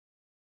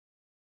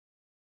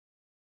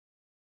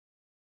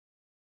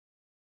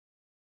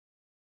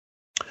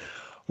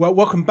Well,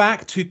 welcome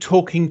back to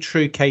Talking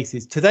True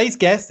Cases. Today's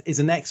guest is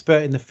an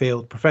expert in the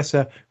field,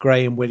 Professor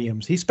Graham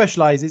Williams. He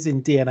specialises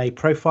in DNA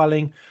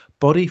profiling,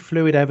 body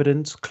fluid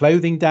evidence,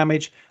 clothing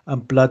damage,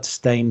 and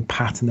bloodstain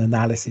pattern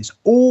analysis.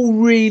 All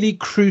really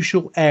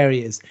crucial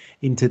areas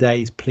in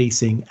today's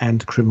policing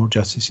and criminal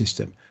justice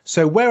system.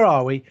 So where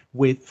are we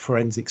with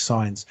forensic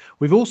science?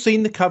 We've all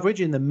seen the coverage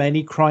in the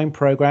many crime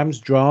programmes,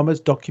 dramas,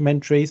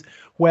 documentaries,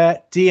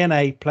 where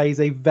DNA plays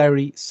a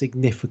very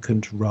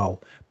significant role.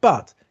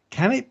 But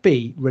can it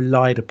be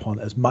relied upon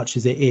as much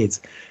as it is?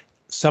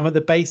 Some of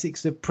the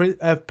basics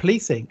of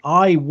policing,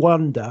 I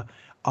wonder,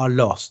 are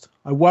lost.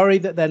 I worry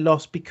that they're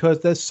lost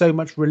because there's so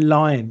much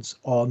reliance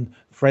on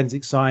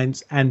forensic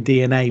science and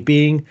DNA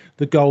being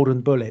the golden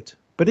bullet.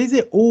 But is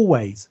it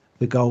always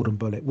the golden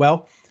bullet?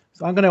 Well,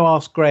 so I'm going to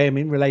ask Graham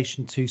in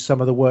relation to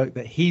some of the work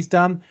that he's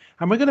done,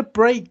 and we're going to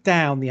break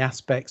down the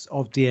aspects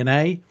of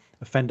DNA,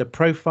 offender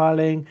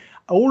profiling,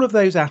 all of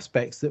those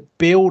aspects that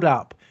build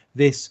up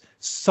this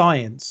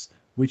science,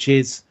 which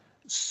is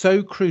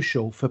so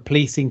crucial for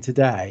policing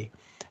today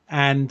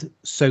and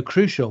so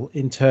crucial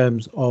in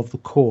terms of the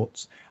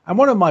courts. And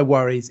one of my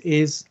worries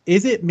is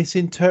it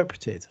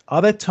misinterpreted?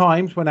 Are there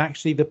times when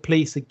actually the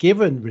police are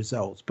given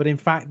results, but in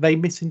fact they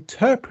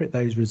misinterpret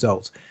those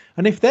results?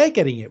 And if they're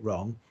getting it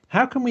wrong,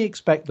 how can we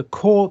expect the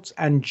courts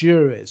and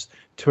jurors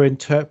to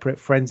interpret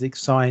forensic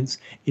science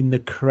in the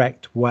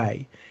correct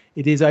way?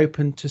 It is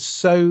open to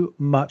so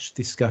much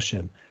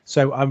discussion.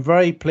 So I'm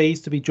very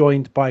pleased to be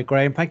joined by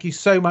Graham. Thank you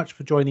so much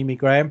for joining me,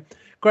 Graham.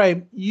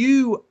 Graham,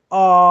 you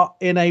are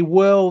in a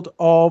world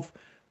of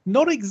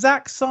not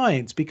exact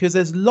science because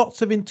there's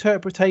lots of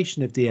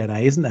interpretation of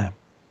DNA, isn't there?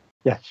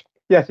 Yes,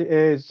 it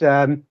is.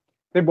 One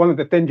of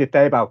the things you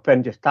say about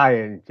forensic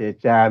science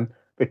is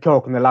we're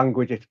talking the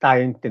language of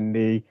science in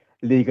the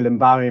legal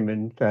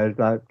environment,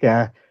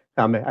 a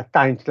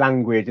science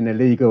language in a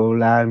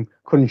legal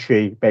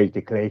country,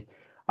 basically.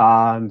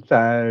 And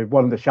so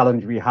one of the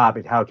challenges we have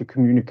is how to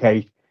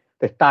communicate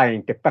the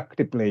science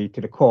effectively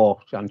to the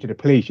courts and to the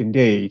police,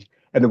 indeed,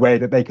 in a way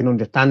that they can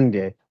understand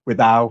it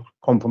without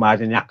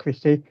compromising the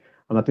accuracy.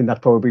 And I think that's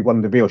probably one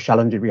of the real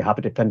challenges we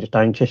have as forensic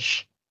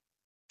scientists.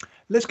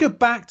 Let's go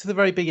back to the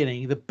very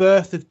beginning, the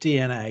birth of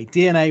DNA.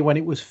 DNA, when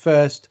it was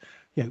first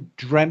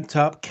dreamt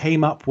up,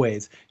 came up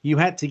with, you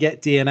had to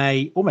get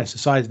DNA almost the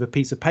size of a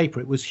piece of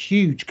paper. It was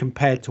huge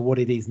compared to what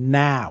it is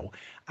now.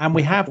 And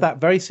we have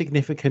that very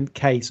significant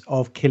case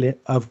of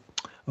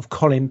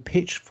Colin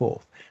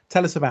Pitchfork.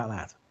 Tell us about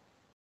that.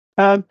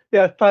 So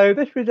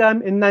this was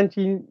around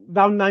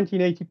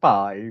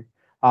 1985,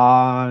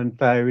 and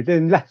so it was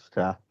in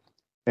Leicester.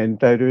 And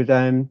so there was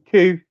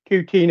two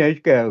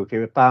teenage girls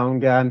who were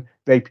found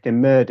raped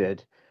and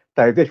murdered.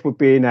 So this would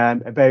be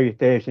a very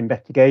serious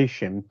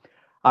investigation.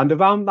 And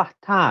around that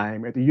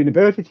time, at the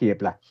University of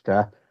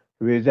Leicester,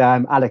 there was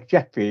Alex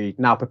Jeffreys,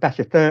 now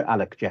Professor Sir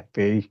Alex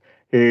Jeffreys,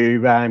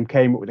 who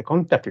came up with the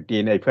concept of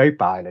DNA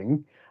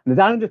profiling. And as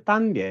I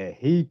understand it,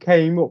 he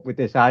came up with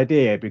this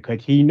idea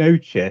because he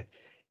noticed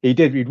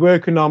he's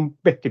working on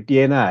bits of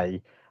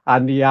DNA,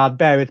 and he had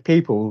various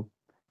people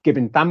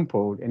given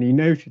samples, and he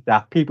noticed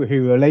that people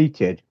who were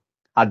related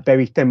had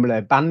very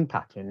similar band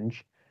patterns.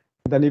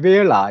 And then he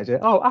realised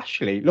that,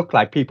 actually, it looked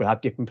like people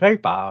have different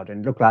profiles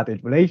and looked like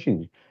there's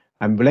relations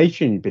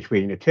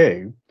between the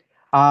two.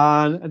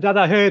 And as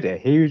I heard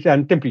it, he was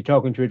simply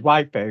talking to his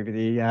wife over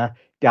the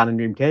dining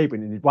room table,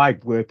 and his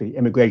wife worked for the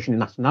Immigration and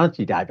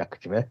Nationality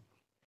Directorate.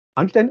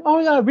 And saying,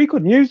 we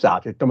could use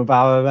that in some of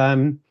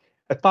our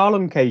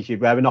asylum cases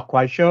where we're not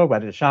quite sure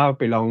whether the child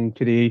belonged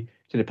to the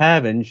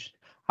parents.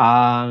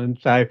 And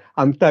so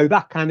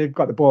that kind of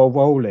got the ball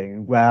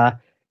rolling,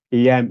 where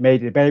he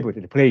made it available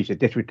to the police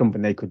that this was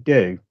something they could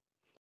do.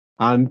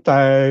 And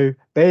so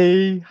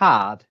in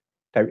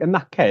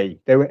that case,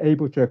 they were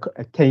able to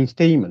obtain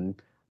semen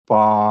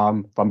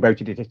from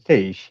both of the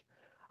deceased.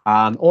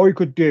 And all you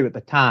could do at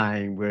the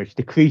time was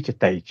decrease the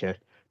status.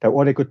 So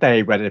all they could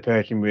say whether the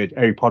person was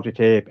O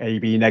positive,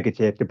 AB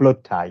negative, the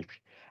blood types.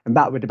 And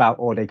that was about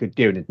all they could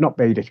do. And it's not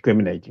very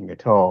discriminating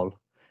at all.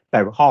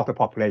 So half the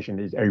population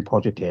is O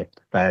positive.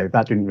 So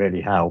that didn't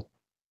really help.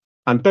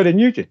 And so they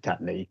used this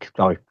technique.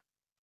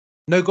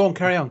 No, go on,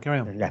 carry on.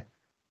 Yeah.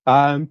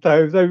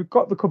 So they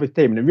got the covered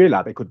semen and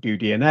realised they could do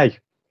DNA.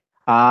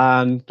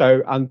 And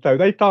so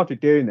they started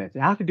doing this.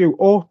 They had to do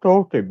all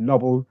sorts of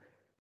novel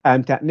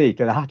techniques.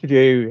 So they had to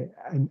do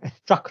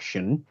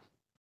extraction,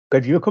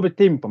 because if you recover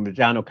semen from the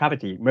vaginal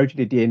cavity, most of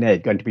the DNA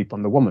is going to be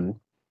from the woman.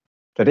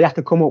 So they had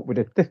to come up with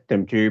a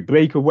system to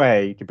break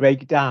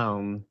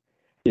down,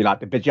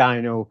 the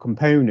vaginal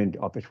component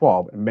of the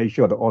swab and make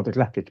sure that all that's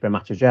left is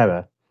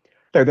spermatozoa.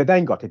 So they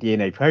then got a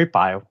DNA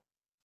profile.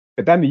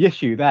 But then the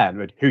issue then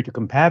was who to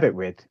compare it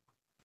with.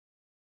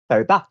 So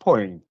at that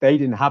point, they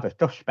didn't have a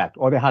suspect.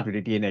 All they had was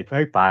a DNA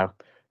profile.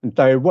 And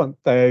so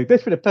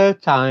this was the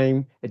first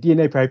time a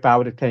DNA profile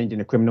was obtained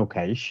in a criminal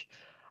case.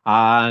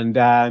 And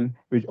it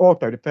was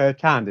also the first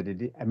time that they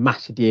did a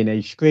mass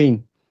DNA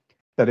screen.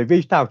 So they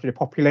reached out to the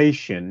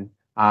population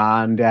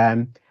and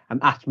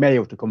asked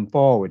males to come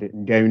forward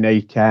and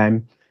donate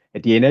a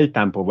DNA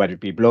sample, whether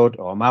it be blood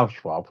or a mouth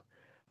swab.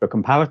 for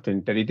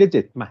comparison, that he did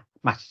this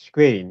mass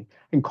screen,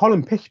 and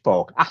Colin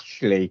Pitchfork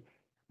actually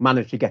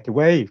managed to get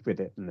away with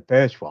it in the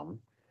first one.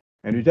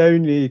 And it was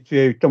only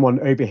through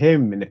someone over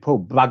him in the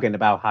pub bragging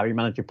about how he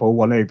managed to pull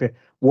wall over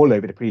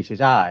the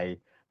police's eye.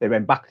 They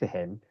went back to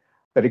him,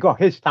 but he got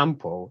his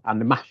sample and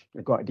they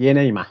got a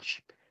DNA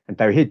match. And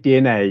so his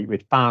DNA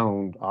was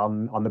found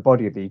on the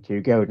body of these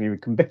two girls and he was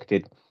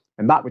convicted.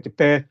 And that was the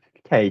first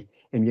case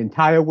in the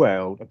entire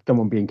world of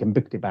someone being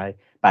convicted by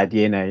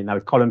DNA. And that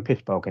was Colin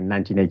Pitchfork in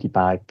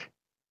 1985.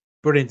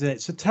 Brilliant, isn't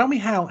it? So tell me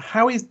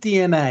how is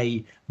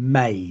DNA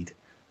made?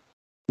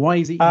 Why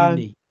is it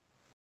unique?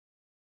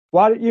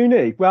 Why is it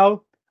unique?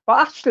 Well,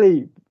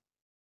 actually,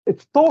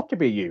 it's thought to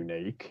be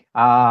unique,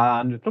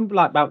 and something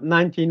like about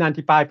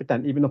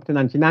 95%, even up to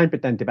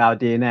 99% of our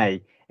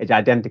DNA is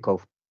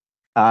identical.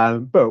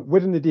 But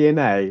within the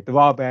DNA, there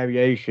are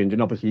variations,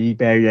 and obviously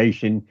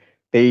variation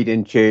feed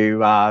into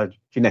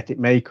genetic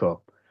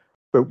makeup.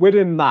 But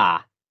within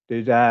that,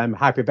 there's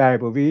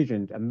hypervariable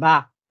regions, and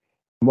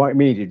what it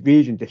means is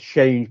regions just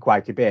change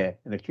quite a bit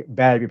and they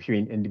vary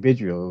between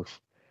individuals.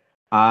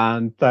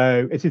 And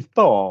so it is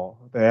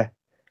thought that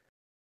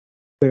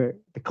the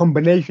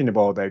combination of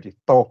all those is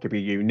thought to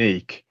be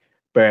unique,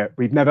 but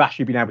we've never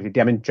actually been able to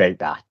demonstrate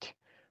that.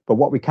 But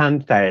what we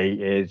can say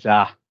is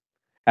the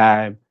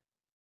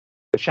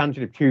chance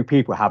of two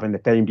people having the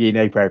same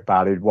DNA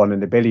profile is 1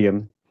 in a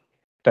billion.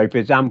 So, for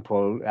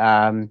example,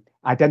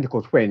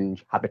 identical twins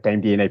have the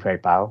same DNA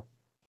profile.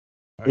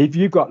 If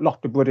you've got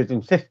lots of brothers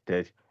and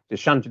sisters, the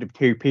chance of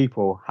two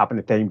people having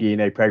the same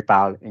DNA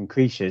profile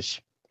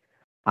increases.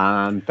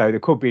 And so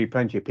there could be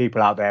plenty of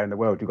people out there in the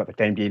world who've got the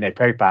same DNA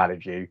profile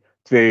as you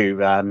through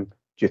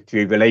just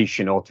through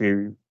relation or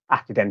through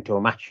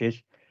accidental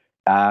matches.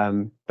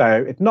 So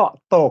it's not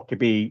thought to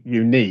be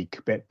unique,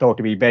 but thought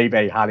to be very,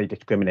 very highly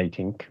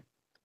discriminating.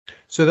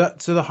 So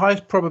the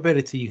highest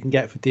probability you can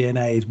get for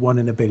DNA is 1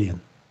 in a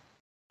billion.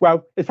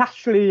 Well, it's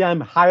actually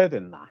higher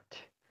than that.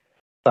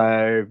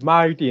 So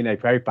my DNA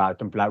profile is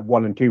something like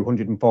 1 in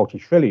 240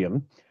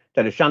 trillion.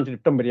 So the chance of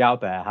somebody out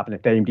there having the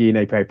same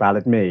DNA profile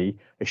as me,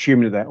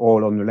 assuming that they're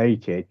all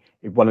unrelated,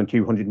 is 1 in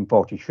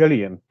 240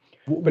 trillion.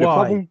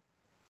 But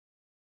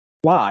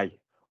why?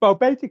 Well,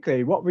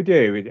 basically, what we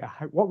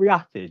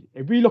ask is,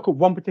 if we look at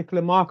one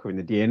particular marker in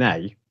the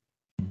DNA,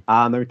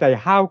 and we say,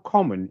 how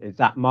common is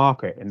that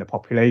marker in the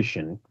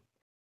population?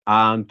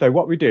 And so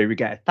what we do, we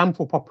get a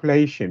sample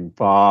population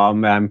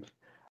from a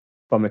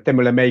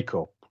similar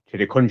makeup to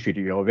the country that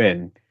you're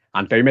in.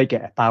 And so you may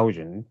get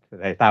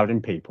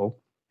 1,000 people.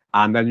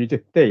 And then you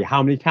just see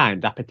how many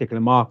times that particular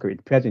marker is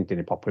present in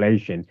the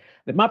population.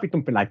 It might be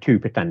something like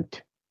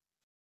 2%.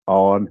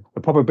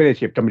 The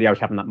probability of somebody else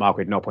having that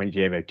marker is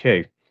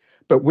 0.02.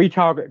 But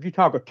if you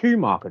target two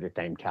markers at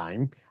the same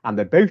time, and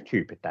they're both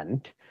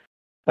 2%,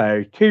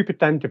 so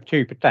 2% of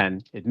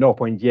 2% is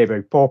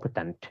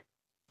 0.04%.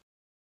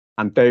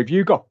 And so if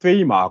you've got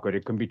 3 markers,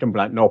 it can be something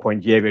like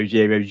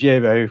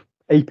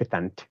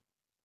 0.0008%.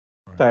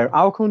 Right. So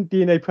our current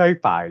DNA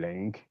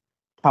profiling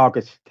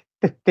targets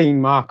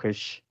 15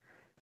 markers.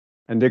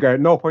 And they go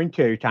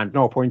 0.2 times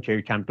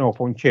 0.2 times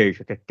 0.2,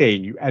 so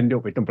 15, you end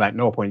up with something like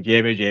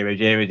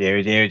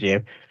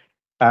 0.000000.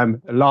 A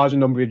larger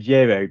number of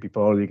zeros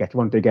before you get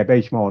to a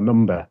very small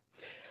number.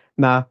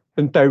 Now,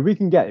 and so we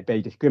can get it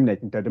very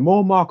discriminating. So the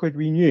more markers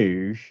we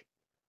use,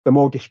 the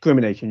more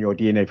discriminating your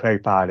DNA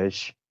profile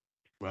is.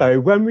 Right. So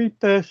when we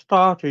first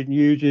started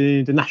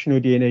using the National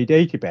DNA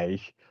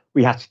Database,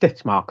 we had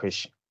STIT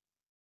markers.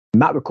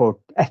 And that was called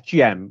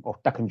SGM, or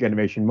second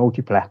generation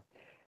multipler.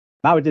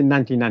 That was in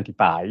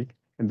 1995.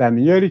 And then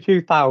in the early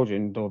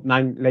 2000s or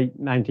late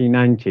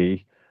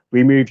 1990s,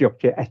 we moved up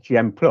to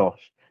SGM Plus.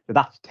 So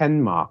that's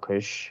 10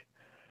 markers.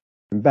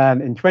 And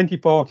then in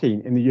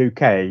 2014 in the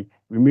UK,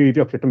 we moved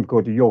up to something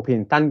called the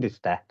European Standard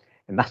Set.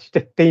 And that's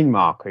 15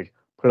 markers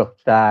plus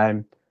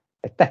a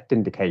theft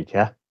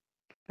indicator.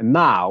 And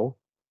now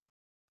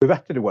the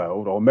rest of the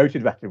world, or most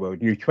of the rest of the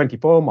world, use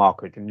 24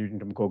 markers and using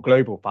something called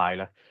Global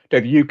Filer. So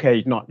the UK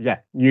is not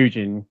yet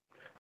using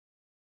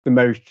the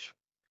most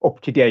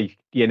up-to-date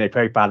DNA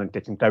profiling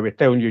system, so we're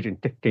still using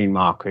 15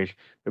 markers,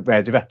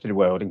 whereas the rest of the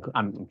world,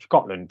 and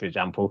Scotland, for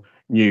example,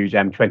 use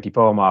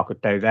 24 markers,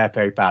 so their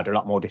profiles are a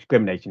lot more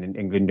discriminating in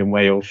England and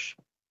Wales.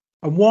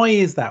 And why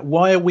is that?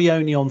 Why are we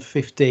only on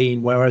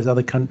 15, whereas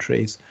other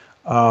countries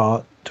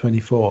are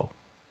 24?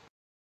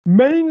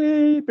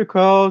 Mainly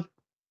because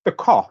the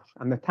cost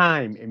and the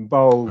time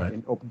involved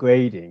in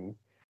upgrading.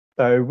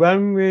 So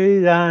when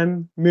we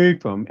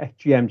moved from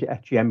SGM to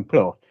SGM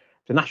Plus,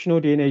 the National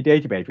DNA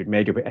Database was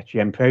made up of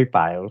SGM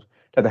profiles,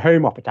 so the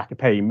Home Office had to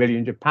pay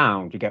millions of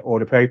pounds to get all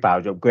the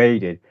profiles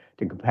upgraded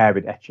to compare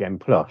with SGM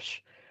Plus.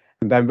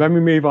 And then when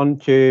we move on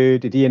to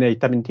the DNA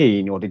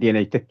 17 or the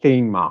DNA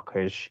 15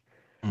 markers,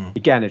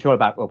 again, it's all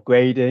about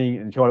upgrading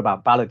and it's all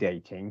about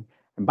validating.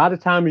 And by the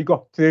time we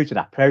got through to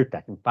that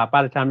process, and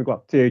by the time we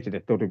got through to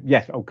the sort of,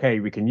 yes,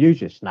 okay, we can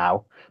use this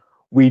now,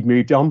 we'd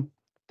moved on.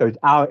 So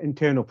our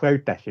internal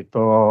processes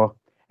for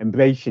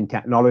embracing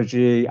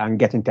technology and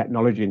getting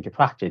technology into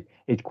practice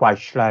is quite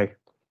slow.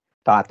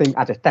 So I think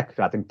as a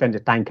sector, I think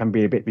Bloodstain can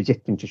be a bit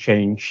resistant to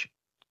change.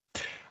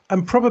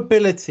 And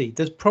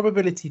does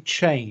probability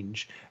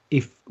change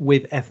if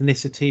with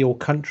ethnicity or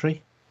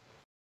country?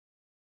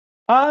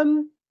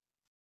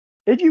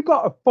 If you've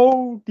got a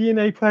full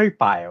DNA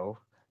profile,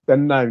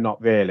 then no,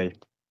 not really.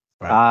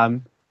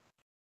 Right.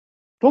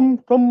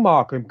 Some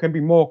markers can be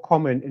more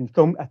common in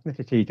some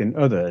ethnicities than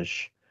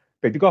others.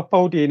 But if you've got a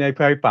full DNA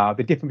profile,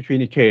 the difference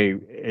between the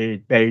two is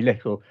very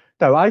little.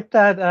 So I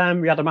said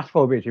we had a mass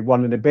probability of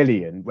 1 in a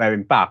billion, where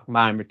in fact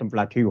mine was something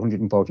like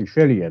 240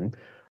 trillion.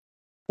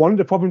 One of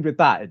the problems with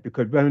that is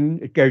because when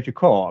it goes to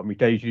court and we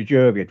say to the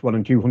jury it's 1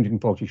 in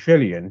 240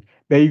 trillion,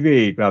 they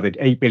read, well, there's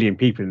 8 billion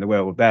people in the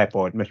world,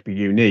 therefore it must be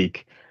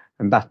unique.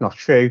 And that's not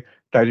true.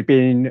 So there's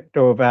been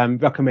sort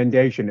of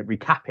recommendation that we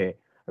cap it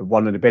at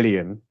 1 in a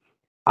billion.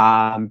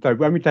 So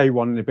when we say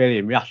 1 in a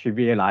billion, we actually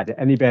realise that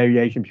any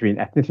variation between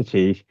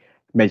ethnicities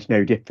makes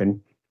no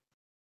difference.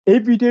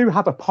 If we do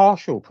have a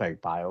partial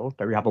profile,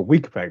 so we have a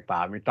weak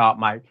profile, we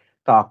might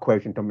start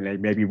quoting something like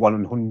maybe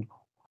 1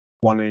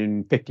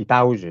 in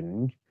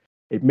 50,000,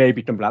 it may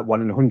be something like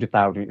 1 in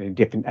 100,000 in a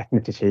different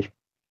ethnicity.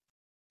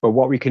 But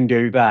what we can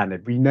do then,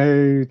 if we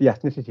know the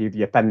ethnicity of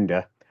the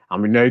offender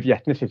and we know the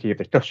ethnicity of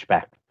the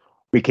suspect,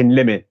 we can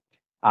limit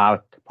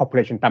our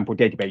population sample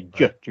database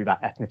just to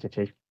that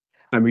ethnicity.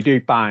 And we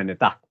do find that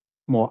that's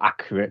more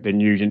accurate than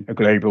using a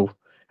global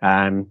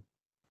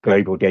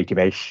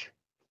database.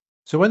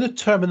 So when the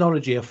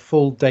terminology of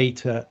full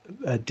data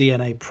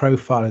DNA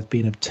profile has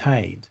been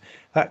obtained,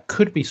 that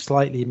could be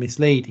slightly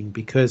misleading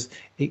because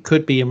it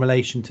could be in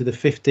relation to the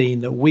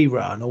 15 that we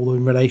run or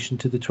in relation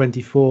to the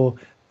 24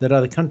 that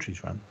other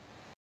countries run.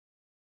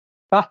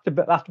 That's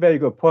a very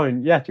good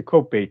point. Yes, it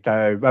could be.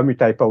 So when we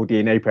say full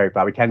DNA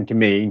profile, we tend to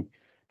mean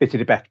this is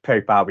the best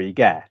profile we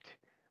get.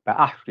 But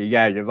actually,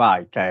 yeah, you're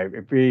right. So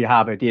if we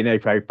have a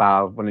DNA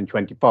profile 1 in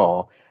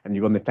 24 and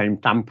you run the same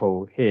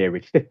sample here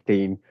with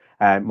 15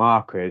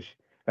 markers,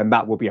 then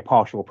that will be a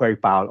partial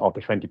profile of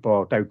the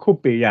 24. So it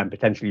could be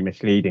potentially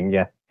misleading,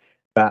 yeah.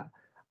 But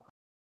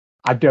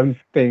I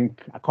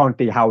can't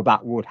see how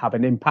that would have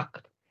an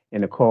impact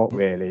in a court,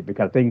 really,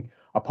 because I think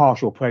a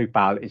partial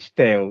profile is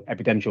still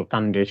evidential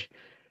standard.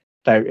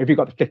 So if you've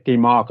got the 15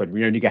 markers,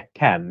 we only get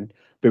 10,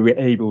 but we're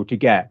able to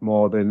get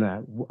more than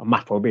a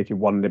mass probability of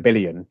 1 in a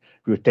billion,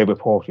 we would still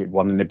report it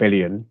 1 in a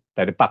billion.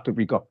 So the fact that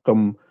we got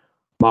some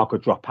marker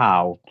drop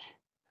out,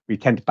 we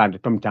tend to find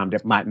that sometimes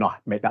it might not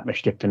make that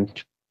much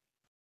difference.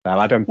 So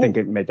I don't think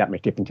it made that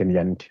much difference in the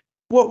end.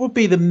 What would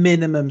be the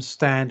minimum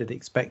standard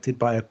expected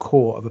by a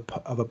court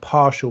of a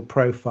partial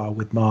profile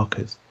with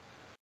markers?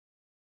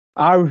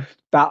 I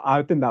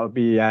think that would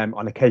be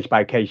on a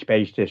case-by-case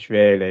basis,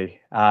 really.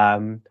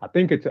 I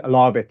think it's a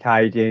lot of it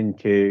tied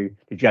into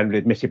the general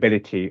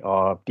admissibility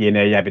of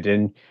DNA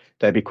evidence.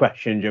 There'd be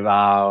questions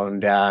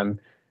around,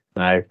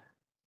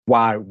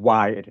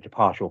 why is it a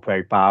partial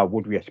profile?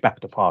 Would we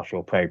expect a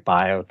partial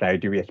profile? So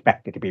do we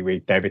expect it to be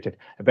redistributed?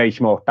 A very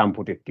small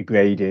sample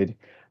degraded.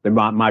 They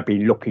might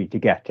be lucky to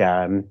get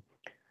that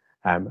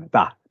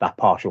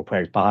partial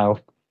profile.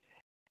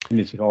 And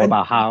it's all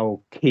about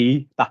how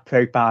key that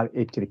profile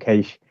is to the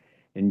case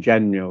in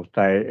general.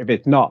 So if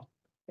it's not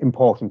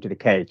important to the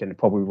case, then it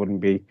probably wouldn't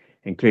be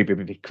included.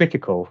 If it's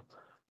critical,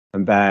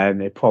 and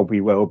then it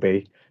probably will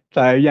be.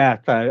 So yeah,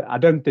 so I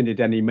don't think there's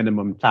any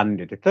minimum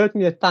standard. It's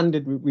certainly a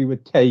standard we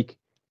would take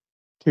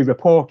to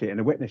report it in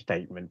a witness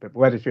statement, but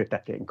whether to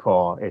accept it in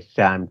court, it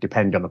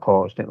depends on the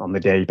court, on the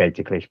day,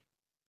 basically.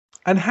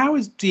 And how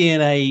is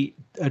DNA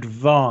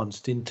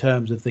advanced in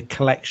terms of the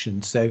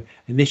collection? So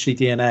initially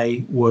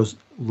DNA was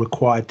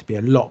required to be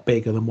a lot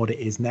bigger than what it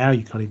is now.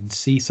 You can't even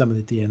see some of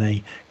the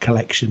DNA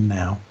collection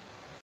now.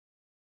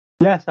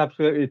 Yes,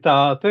 absolutely. So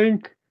I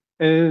think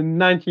in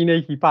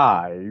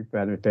 1985,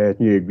 when it first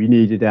knew, we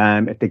needed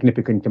a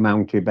significant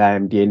amount of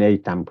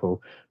DNA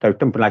sample. So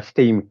something like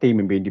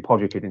semen being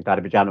deposited inside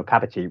a vaginal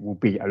cavity will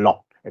be a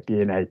lot of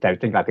DNA. So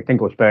things like a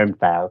single sperm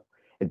cell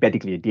is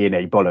basically a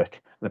DNA bullet.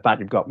 And the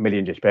fact you've got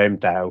millions of sperm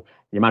cells,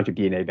 the amount of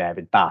DNA there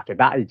is vast. So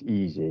that is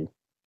easy.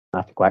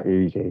 That's quite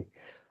easy.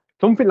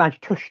 Something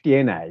like touch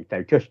DNA.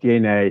 So touch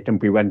DNA,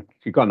 simply when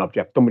you've got an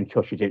object, somebody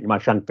touches it, you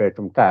might transfer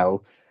some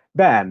cells.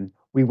 Then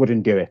we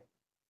wouldn't do it.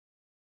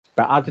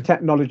 But as the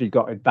technology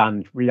got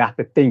advanced, we have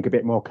to think a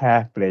bit more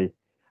carefully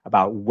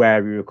about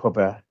where we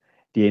recover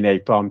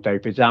DNA from. So,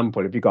 for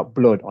example, if you've got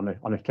blood on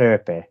a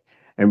surface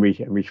and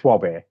we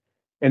swab it,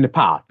 in the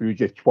past, we would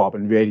just swab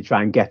and really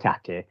try and get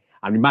at it.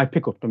 And we might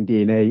pick up some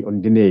DNA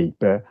underneath,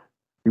 but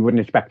we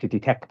wouldn't expect to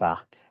detect that.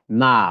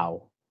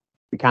 Now,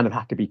 we kind of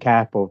have to be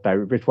careful.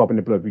 So if we're swabbing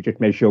the blood, we just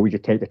make sure we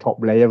just take the top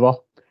layer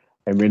off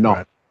and we're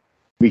not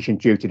reaching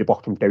through to the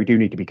bottom. So we do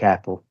need to be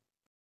careful.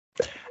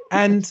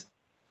 And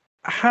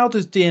how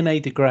does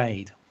DNA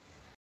degrade?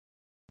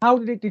 How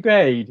did it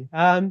degrade?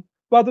 Well,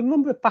 the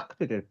number of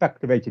factors that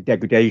activated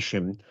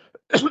degradation.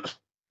 So,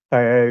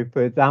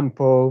 for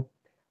example,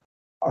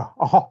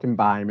 a hot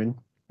environment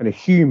and a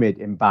humid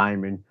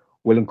environment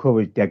will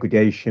encourage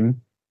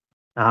degradation.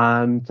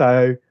 And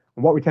so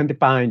what we tend to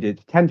find is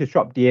tend to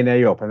chop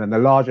DNA up, and then the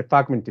larger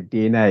fragments of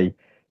DNA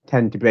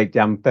tend to break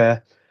down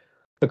first.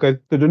 Because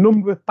there's a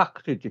number of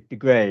factors that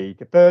degrade.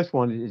 The first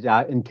one is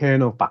our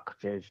internal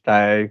factors.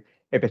 So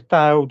if a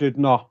cell did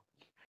not,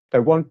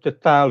 so once the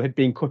cell had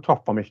been cut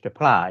off from its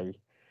supply,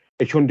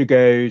 it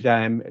undergoes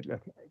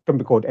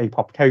something called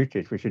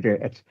apoptosis, which is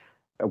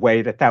a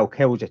way the cell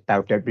kills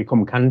itself to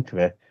become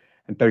cancerous.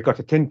 And so it's got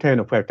its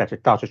internal process that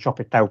starts to chop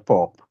itself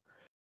up.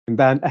 And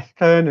then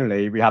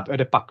externally, we have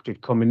other factors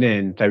coming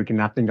in. So we can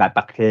have things like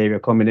bacteria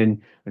coming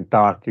in and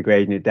start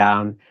degrading it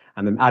down.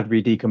 And then as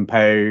we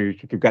decompose,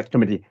 we could get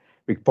somebody,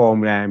 we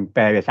form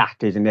various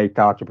acids and they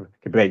start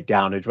to break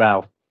down as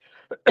well.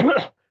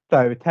 So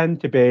it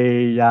tends to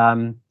be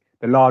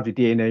the larger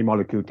DNA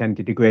molecule tend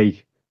to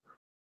degrade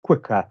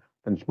quicker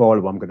than smaller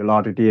one, because the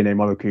larger DNA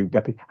molecule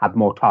have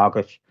more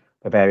targets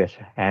for various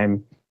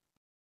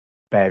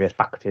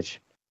factors.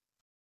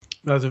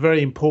 That's a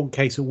very important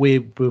case that we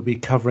will be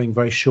covering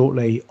very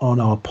shortly on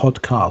our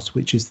podcast,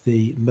 which is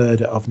the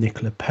murder of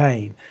Nicola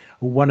Payne.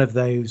 One of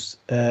those,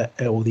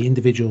 or the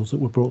individuals that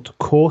were brought to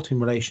court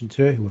in relation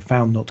to it, who were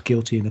found not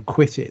guilty and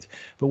acquitted.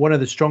 But one of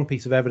the strong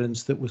pieces of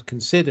evidence that was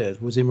considered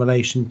was in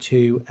relation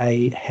to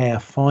a hair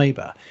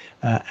fibre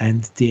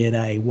and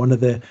DNA. One of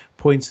the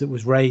points that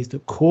was raised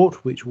at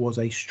court, which was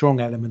a strong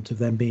element of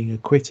them being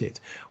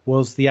acquitted,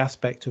 was the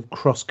aspect of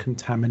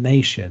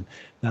cross-contamination.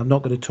 Now, I'm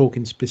not going to talk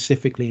in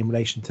specifically in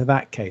relation to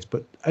that case,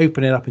 but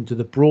open it up into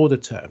the broader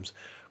terms.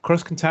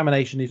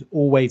 Cross-contamination is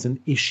always an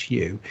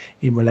issue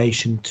in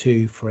relation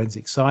to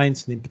forensic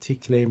science, and in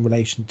particular in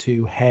relation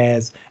to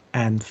hairs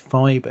and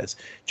fibres.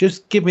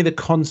 Just give me the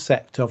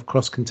concept of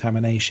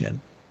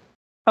cross-contamination.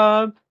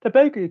 So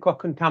basically,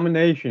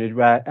 cross-contamination is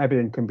where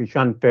evidence can be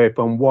transferred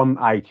from one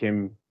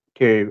item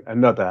to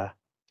another.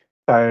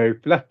 So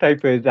let's say,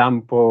 for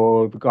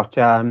example, we've got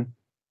a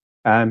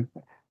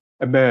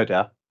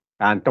murder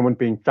and someone's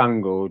been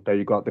strangled, so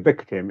you've got the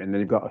victim and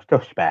then you've got a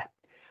suspect.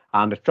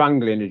 And the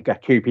strangling, you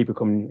get two people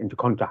coming into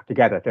contact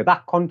together. So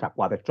that contact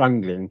while they're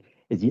strangling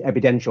is the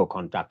evidential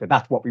contact. So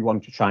that's what we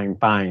want to try and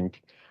find.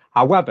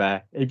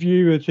 However, if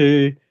you were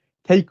to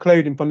take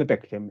clothing from the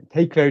victim,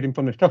 take clothing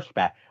from the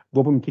suspect,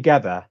 rub them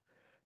together,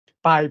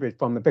 fibres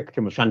from the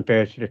victim will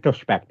transfer to the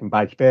suspect and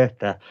vice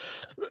versa.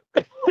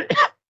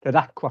 So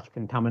that's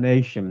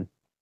cross-contamination.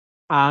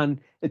 And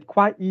it's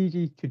quite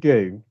easy to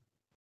do.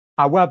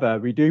 However,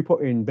 we do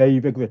put in very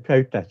rigorous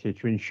processes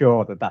to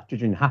ensure that that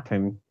doesn't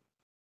happen.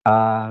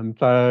 And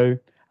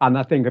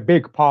I think a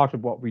big part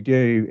of what we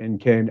do in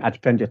terms as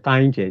forensic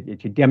scientists is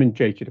to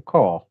demonstrate to the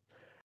court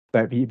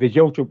that the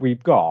results that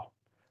we've got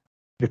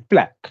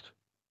reflect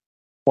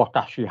what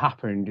actually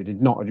happened. It is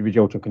not a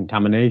result of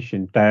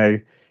contamination. So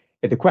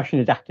if the question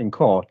is asked in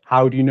court,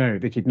 how do you know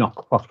this is not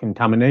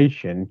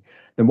cross-contamination?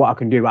 Then what I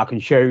can do, I can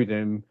show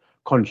them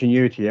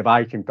continuity of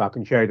items. I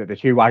can show that the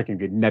two items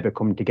did never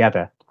come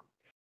together.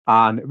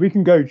 And we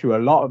can go through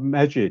a lot of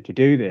measures to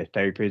do this.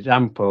 So, for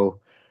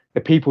example, the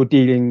people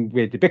dealing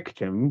with the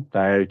victim,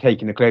 so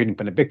taking the clothing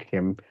from the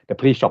victim, the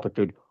police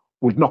officer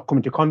would not come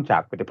into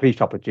contact with the police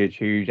officers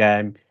who's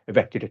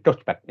arrested a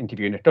suspect,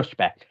 interviewing a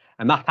suspect.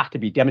 And that has to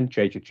be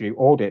demonstrated through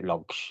audit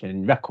logs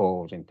and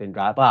records and things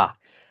like that.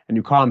 And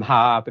you can't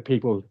have the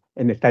people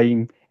in the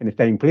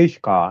same police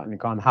car, and you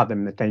can't have them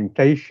in the same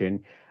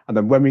station. And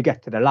then when we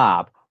get to the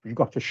lab, we've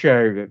got to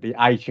show that the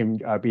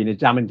items are being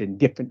examined in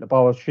different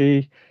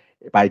laboratories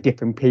by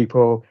different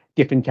people,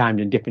 different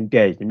times and different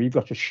days. And we've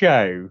got to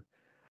show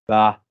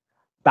that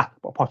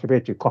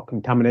possibility of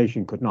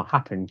cross-contamination could not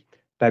happen.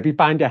 So if you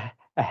find a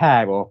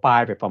hair or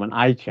fibre from an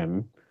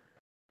item,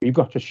 you've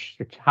got to,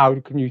 how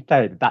can you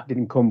say that that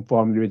didn't come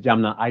from the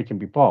examined item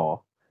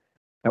before?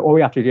 Now, all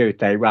we have to do is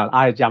say, well,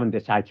 I examined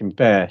this item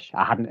first,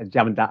 I hadn't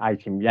examined that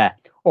item yet,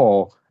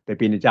 or they've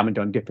been examined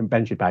on different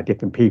benches by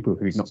different people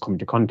who've not come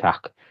into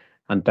contact.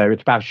 And so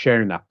it's about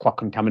showing that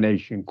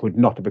cross-contamination could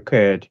not have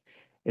occurred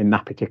in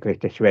that particular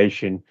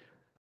situation.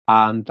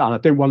 And I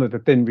think one of the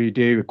things we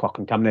do with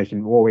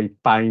cross-contamination, we're always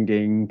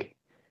finding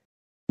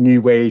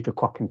new ways for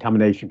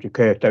cross-contamination to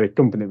occur. So it's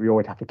something that we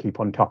always have to keep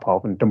on top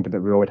of and something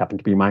that we always have to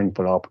be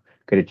mindful of,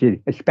 because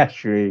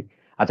especially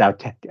as our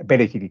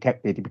ability to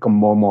detect it to become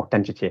more and more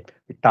sensitive,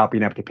 we start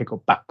being able to pick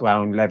up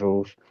background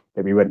levels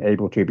that we weren't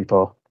able to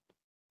before.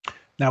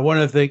 Now, one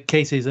of the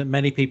cases that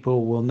many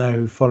people will know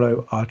who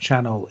follow our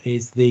channel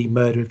is the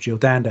murder of Jill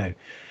Dando.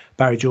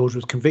 Barry George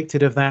was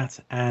convicted of that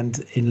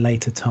and in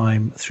later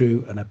time,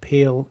 through an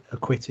appeal,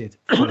 acquitted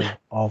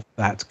of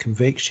that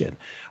conviction.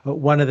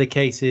 One of the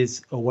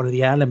cases, or one of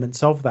the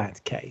elements of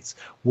that case,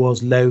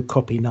 was low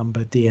copy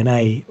number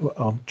DNA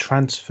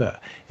transfer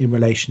in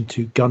relation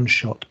to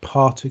gunshot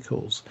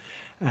particles.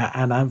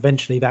 And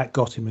eventually that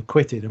got him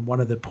acquitted. And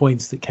one of the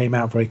points that came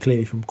out very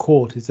clearly from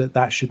court is that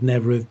that should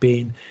never have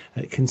been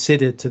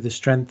considered to the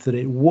strength that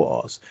it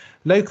was.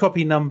 Low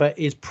copy number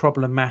is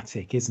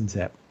problematic, isn't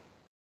it?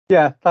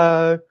 Yeah,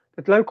 so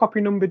the low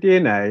copy number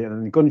DNA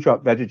and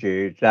gunshot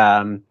residues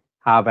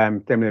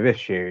have similar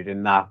issues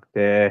in that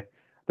they're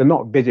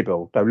not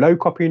visible. So low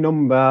copy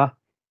number,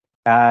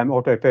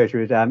 also referred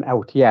to as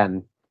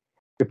LTN,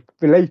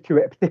 relates to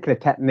a particular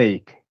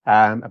technique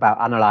about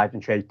analysing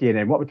trace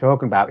DNA. And what we're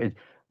talking about is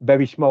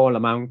very small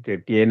amount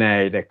of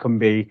DNA that can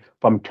be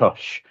from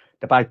touch.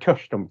 If I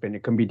touch something,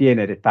 it can be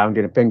DNA that's found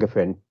in a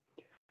fingerprint.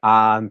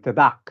 And so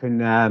that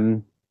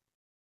can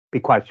be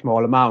quite a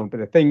small amount.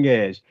 But the thing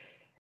is,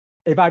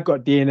 if I've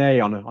got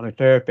DNA on a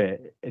surface,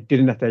 it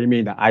doesn't necessarily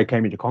mean that I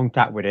came into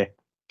contact with it.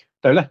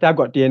 So let's say I've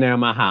got DNA on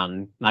my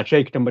hand, and I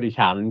shake somebody's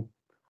hand,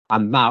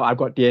 and now I've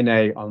got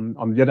DNA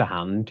on the other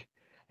hand,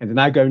 and then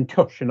I go and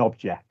touch an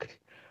object.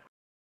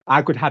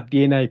 I could have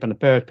DNA from the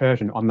first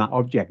person on that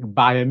object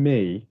via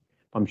me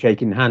from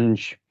shaking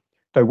hands.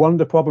 So one of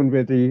the problems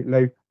with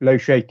the low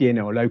shake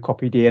DNA or low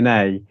copy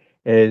DNA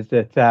is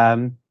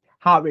that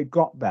how it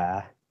got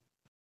there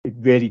is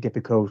really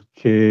difficult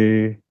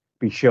to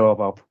be sure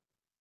of.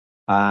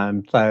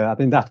 So I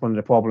think that's one of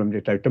the problems.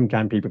 So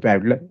sometimes people say,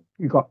 look,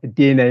 you got the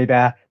DNA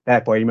there,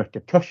 therefore you must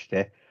have touched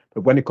it.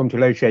 But when it comes to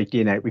low shake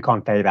DNA, we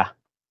can't say that.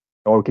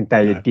 Or we can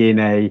say the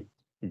DNA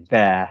is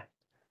there,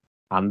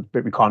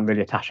 but we can't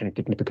really attach any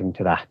significance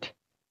to that.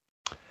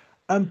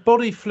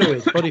 Body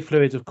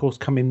fluids, of course,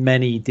 come in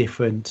many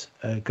different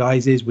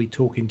guises. We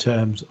talk in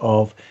terms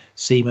of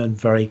semen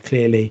very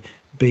clearly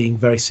being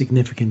very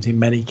significant in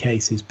many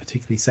cases,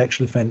 particularly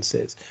sexual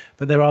offences.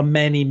 But there are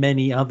many,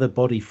 many other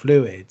body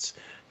fluids,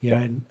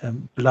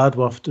 and blood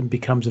often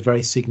becomes a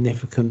very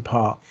significant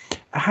part.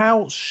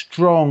 How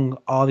strong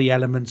are the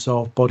elements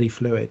of body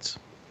fluids?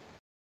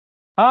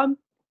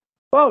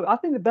 Well, I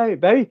think they're very,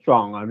 very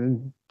strong. I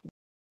mean,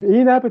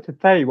 being able to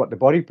say what the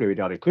body fluids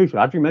are is crucial.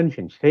 As you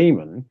mentioned,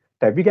 semen.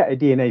 So if we get a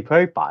DNA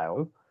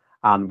profile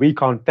and we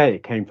can't say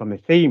it came from the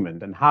semen,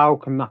 then how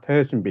can that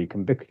person be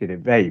convicted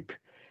of rape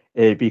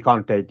if we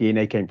can't say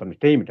DNA came from the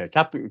semen? So it's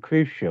absolutely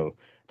crucial,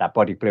 that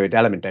body fluid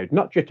element. It's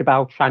not just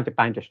about trying to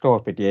find a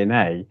source for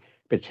DNA,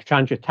 but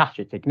trying to attach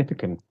its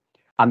significance.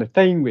 And the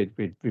same with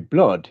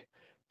blood.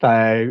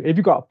 So if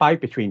you've got a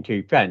fight between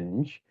two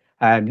friends,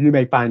 you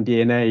may find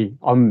DNA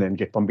on them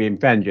just from being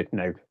friends, just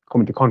coming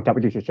into contact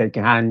with each other,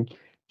 shaking hands,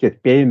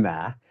 just being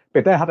there. But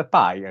if they have a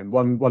fight and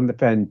one of the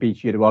friends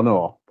beats the other one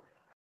up,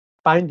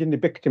 finding the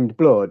victim's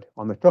blood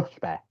on the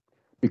suspect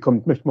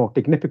becomes much more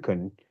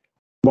significant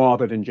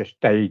rather than just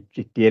say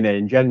just DNA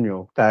in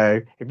general.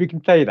 So if we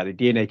can say that the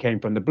DNA came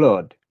from the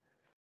blood,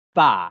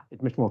 that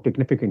is much more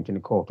significant in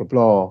the court of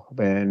law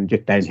than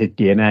just saying his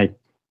DNA.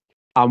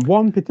 And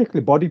one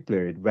particular body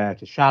fluid where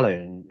it's a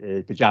challenge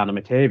is vagina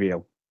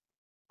material.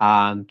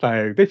 And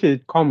so this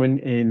is common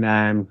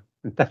in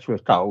sexual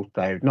assault.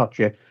 So not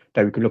just,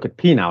 so we can look at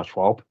penile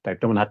swab. So if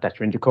someone had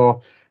sexual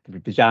intercourse, the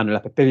vaginal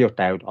epithelial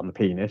cell on the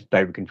penis,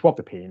 so we can swab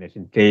the penis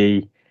and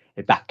see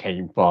if that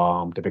came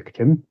from the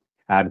victim.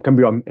 Can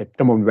be on, if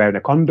someone's wearing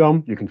a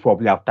condom, you can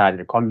swab the outside of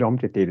the condom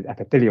to see the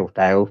epithelial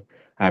cells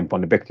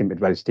from the victim as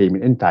well as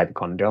semen inside the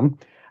condom.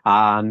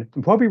 And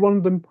probably one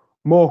of the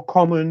more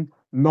common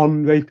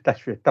non-rape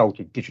sexual assault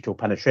is digital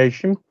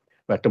penetration,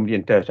 where somebody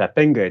inserts their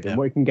fingers, and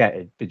what you can get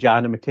is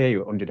vagina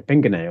material under the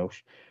fingernails.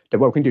 So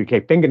what we can do is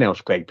take fingernail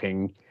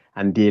scraping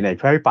and DNA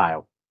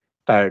profile.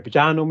 So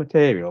vaginal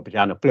material,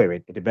 vaginal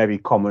fluid, is a very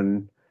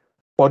common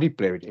body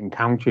fluid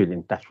encountered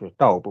in sexual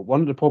assault. But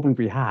one of the problems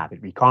we have is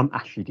we can't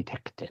actually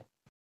detect it,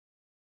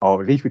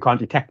 or at least we can't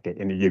detect it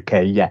in the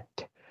UK yet.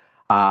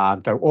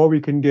 So all we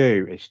can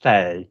do is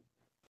say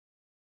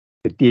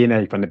the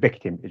DNA from the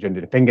victim is under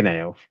the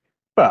fingernails,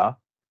 but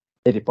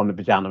is it from the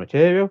vaginal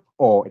material,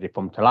 or is it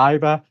from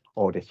saliva,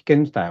 or the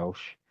skin cells?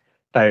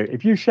 So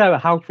if you share a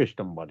house with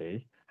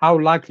somebody, how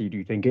likely do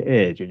you think it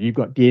is that you've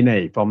got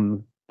DNA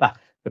from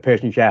the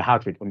person you share a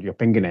house with under your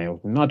fingernails?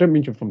 And I don't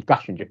mean just from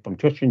scratching, just from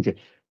touching it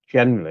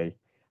generally.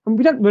 And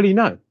we don't really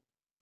know.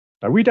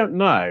 So we don't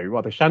know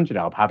what the chances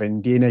are of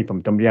having DNA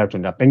from somebody else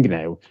on their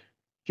fingernail,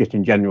 just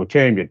in general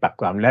terms with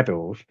background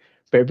levels.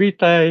 But if we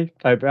say,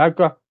 so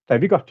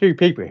if you've got two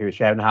people who are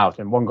sharing a house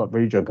and one got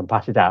really drunk and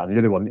passed it out and the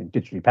other one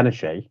digitally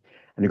penetrate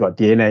and they've got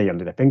DNA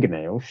under their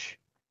fingernails,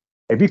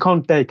 if we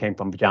can't say it came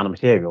from vaginal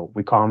material,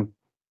 it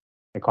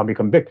can't be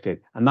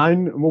convicted. And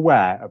I'm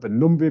aware of a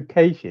number of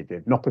cases that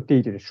have not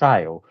proceeded to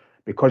trial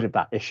because of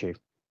that issue,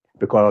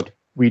 because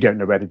we don't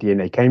know where the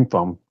DNA came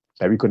from,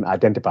 so we couldn't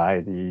identify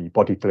the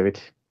body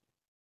fluid.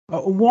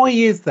 Why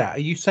is that?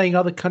 Are you saying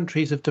other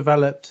countries have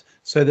developed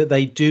so that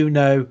they do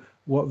know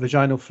what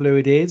vaginal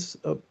fluid is,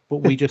 but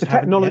we just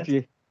haven't technology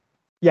yet?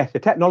 Yes, the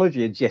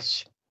technology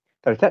exists.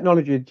 So the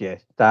technology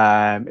exists.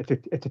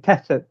 It's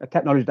a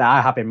technology that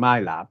I have in my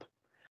lab.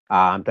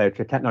 So it's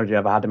a technology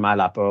I've had in my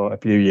lab for a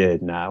few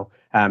years now.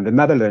 The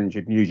Netherlands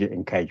would use it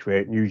in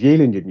casework. New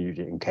Zealand would use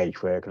it in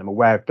casework. And I'm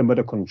aware of some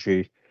other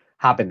countries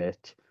having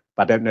it,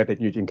 but I don't know if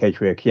they've used it in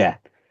casework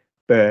yet.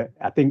 But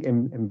I think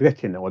in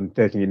Britain, or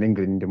certainly in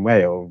England and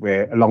Wales,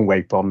 we're a long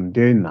way from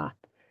doing that.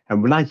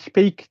 And when I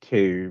speak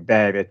to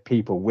various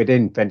people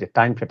within forensic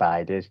science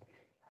providers,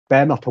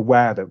 they're not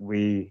aware that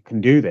we can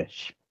do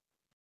this.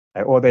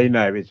 All they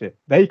know is that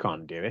they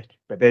can't do it,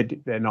 but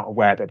they're not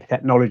aware that the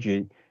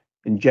technology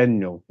in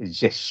general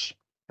exists.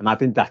 And I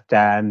think that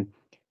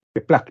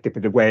reflective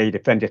of the way the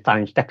forensic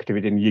science sector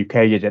in the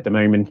UK is at the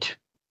moment.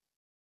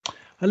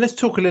 And let's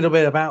talk a little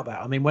bit about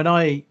that. I mean, when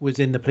I was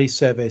in the police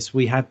service,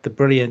 we had the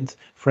brilliant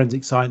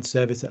forensic science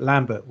service at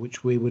Lambert,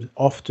 which we would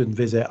often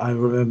visit. I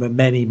remember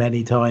many,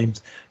 many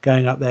times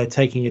going up there,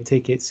 taking a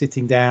ticket,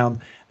 sitting down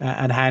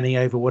and handing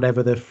over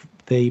whatever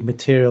the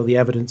material, the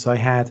evidence I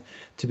had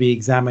to be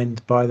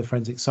examined by the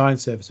forensic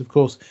science service. Of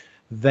course,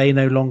 they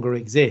no longer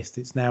exist.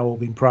 It's now all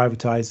been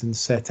privatised and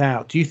set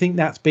out. Do you think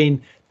that's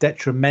been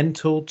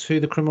detrimental to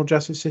the criminal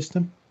justice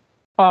system?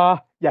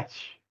 Yes,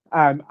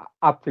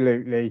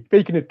 absolutely.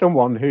 Speaking of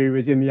someone who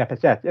was in the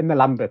FSS, in the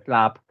Lambeth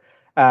lab.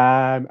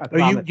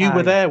 You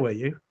were there, were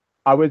you?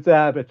 I was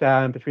there, but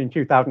between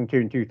 2002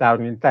 and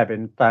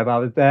 2007. So I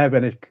was there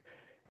when it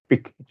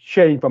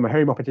changed from a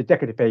Home Office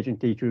executive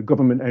agency to a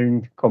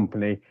government-owned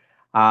company.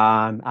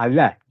 And I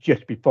left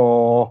just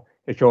before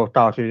it all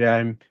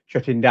started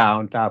shutting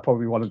down. So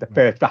probably one of the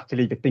first to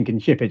leave the thinking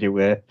ship, as it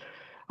were.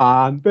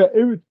 But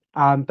it was,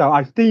 so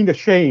I've seen the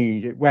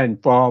change. It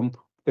went from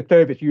the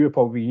service you were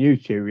probably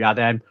used to. We had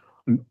a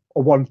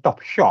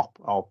one-stop shop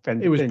of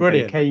things. It was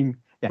brilliant.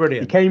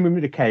 He came in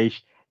with the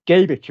case,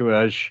 gave it to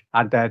us,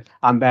 and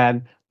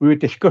then we would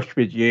discuss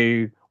with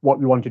you what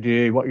you want to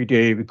do, what you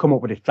do. We come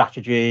up with a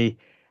strategy,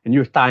 and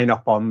you sign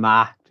up on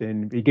that,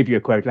 and we give you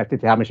a quote, let's say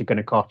how much it's going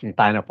to cost, and you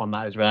sign up on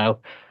that as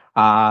well.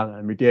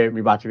 And we do it,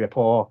 we write a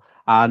report,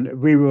 and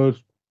we will.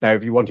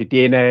 If you wanted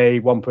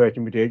DNA, one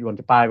person would do it. You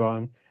wanted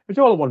byron. It was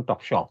all a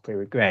one-stop shop. It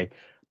was great.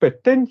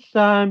 But since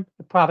the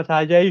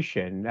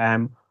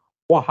privatisation,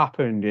 what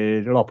happened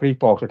is a lot of police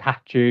forces had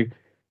to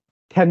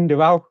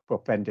tender out for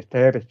offender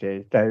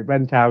services. They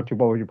went out to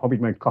what was probably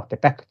most cost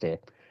effective.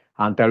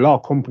 And there are a lot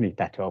of companies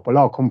set up, a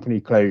lot of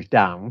companies closed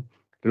down,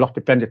 a lot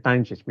of offender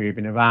scientists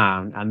moving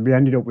around, and we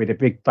ended up with a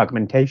big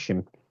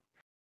fragmentation.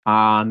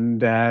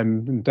 And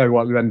so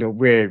what we ended up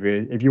with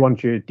is if you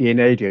want your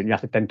DNA done, you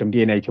have to send some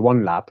DNA to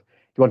one lab.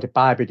 If you want a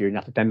fibre done, you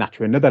have to send that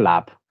to another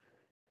lab.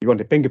 You want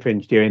the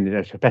fingerprints doing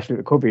the special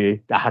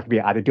recovery, that has to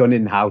be either done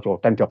in-house or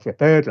sent off to a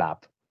third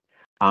lab.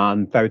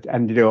 And so it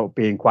ended up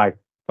being quite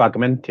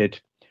fragmented.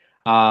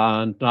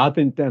 And I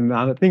think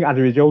as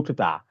a result of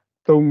that,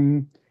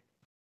 some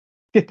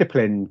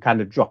discipline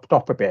kind of dropped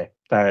off a bit.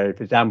 So,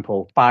 for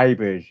example,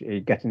 fibres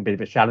is getting a bit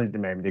of a challenge at the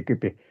moment. There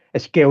could be a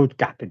skills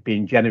gap that's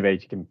being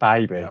generated in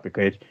fibres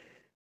because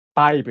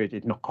fibres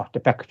is not cost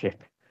effective.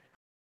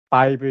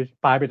 Fibres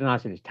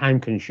analysis is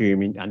time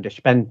consuming and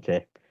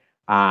expensive.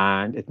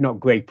 And it's not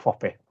great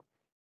profit.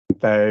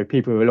 So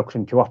people are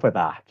reluctant to offer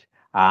that.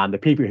 And the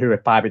people who are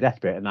fibre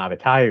desperate are now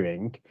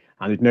retiring,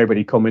 and there's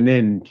nobody coming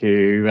in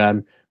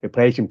to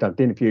replace them. So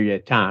in a few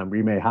years' time,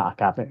 we may have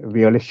to have a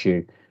real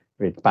issue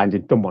with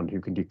finding someone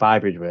who can do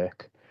fibre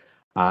work.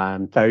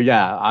 So,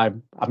 yeah,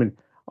 I mean,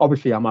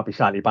 obviously I might be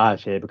slightly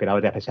biased here because I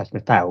was FSS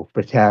myself,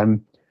 but I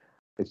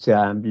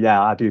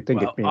do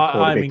think it's been a big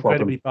problem. I'm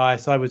incredibly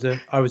biased. I was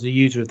a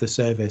user of the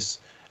service.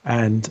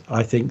 And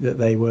I think that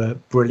they were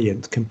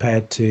brilliant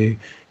compared to,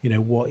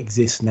 what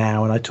exists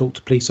now. And I talk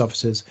to police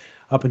officers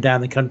up and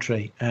down the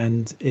country,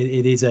 and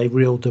it is a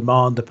real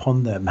demand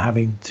upon them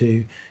having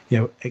to,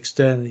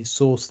 externally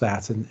source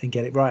that and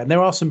get it right. And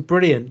there are some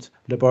brilliant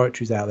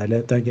laboratories out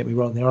there. Don't get me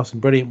wrong, there are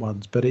some brilliant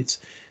ones, but it's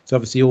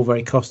obviously all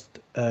very cost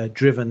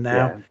driven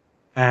now. Yeah.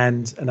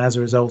 And as a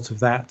result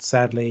of that,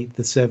 sadly,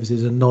 the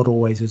services are not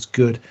always as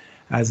good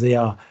as they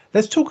are.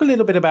 Let's talk a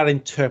little bit about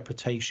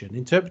interpretation.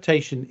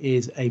 Interpretation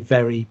is a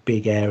very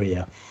big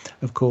area.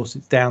 Of course,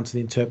 it's down to the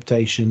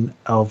interpretation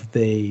of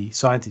the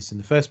scientists in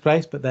the first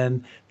place, but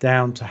then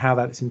down to how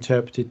that is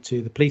interpreted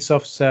to the police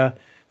officer,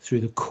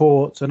 through the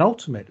courts, and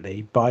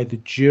ultimately by the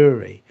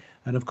jury.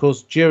 And of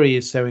course, jury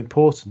is so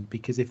important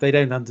because if they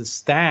don't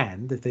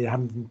understand, if they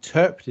haven't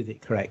interpreted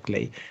it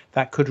correctly,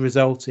 that could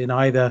result in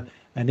either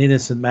an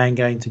innocent man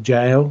going to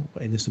jail,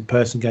 innocent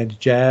person going to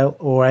jail,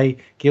 or a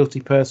guilty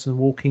person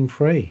walking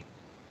free.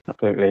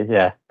 Absolutely,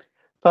 yeah.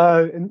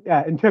 So,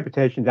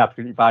 interpretation is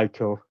absolutely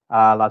vital.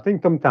 I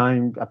think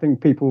sometimes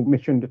people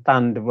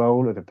misunderstand the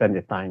role of the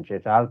offender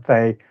scientist. I'll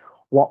say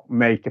what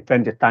makes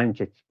offender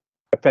scientist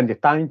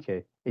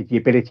is the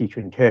ability to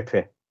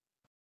interpret.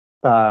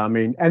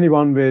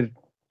 Anyone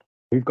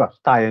who's got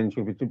science,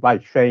 with the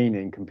right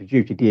training, can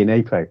produce a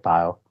DNA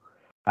profile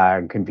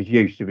and can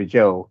produce the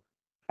result.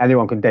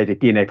 Anyone can take a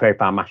DNA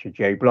profile match with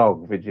Joe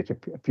Bloggs with just a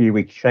few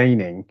weeks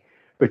training.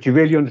 But to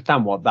really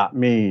understand what that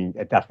means,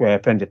 that's where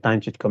offender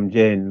scientist comes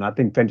in. And I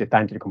think offender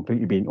scientists are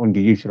completely being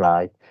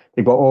underutilized.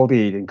 They've got all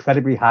these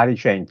incredibly highly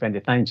trained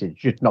offender scientists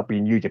just not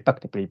being used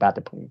effectively by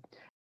the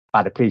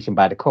police and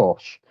by the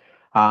courts.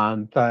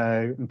 And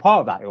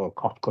part of that are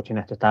cost-cutting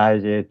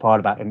exercises, part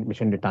of that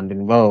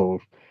misunderstanding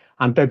roles.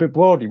 And so, but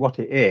broadly, what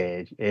it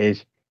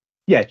is,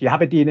 yes, you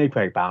have a DNA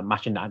profile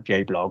matching that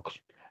Joe Bloggs.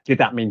 Does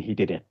that mean he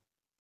did it?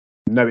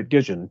 No, it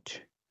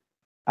doesn't.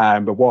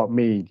 But what it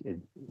means is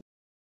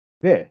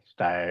this.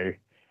 So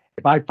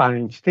if I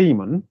find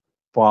semen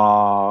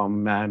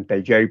from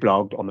say Joe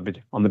Bloggs on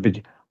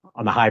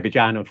the high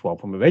vaginal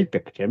swab from a rape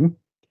victim,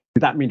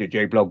 does that mean that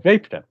Joe Bloggs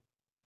raped her?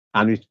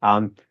 And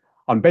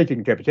on basic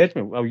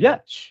interpretation, well,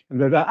 yes.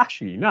 And they're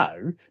actually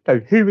no. So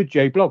who is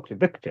Joe Bloggs, the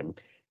victim?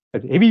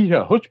 But if he's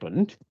her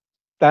husband,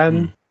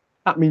 then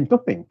that means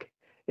nothing.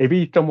 If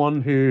he's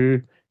someone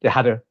who they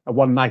had a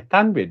one night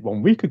stand with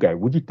 1 week ago,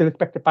 would you still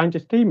expect to find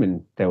your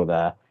semen still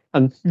there?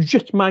 And you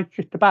just might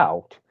just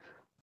about.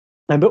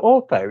 And but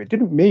also, it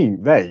didn't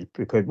mean rape,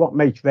 because what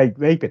makes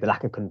rape is the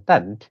lack of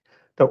consent.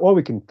 So all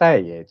we can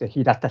say is that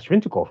he'd had sexual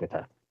intercourse with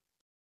her.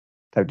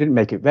 So it didn't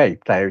make it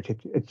rape. So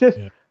it's just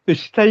Yeah. the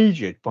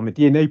stages from the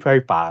DNA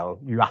profile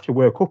you have to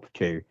work up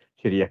to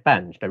the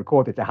offence. They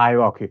record it a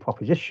hierarchy of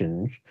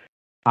propositions.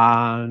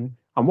 And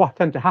what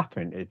tends to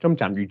happen is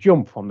sometimes you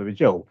jump from the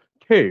result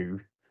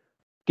to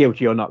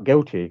guilty or not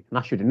guilty, and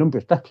that's with a number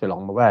of steps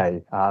along the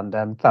way.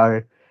 And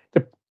so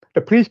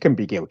the police can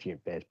be guilty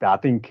of this, but I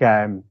think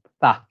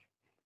that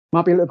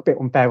might be a little bit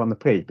unfair on the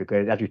police,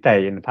 because, as you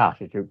say in the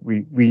past,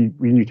 we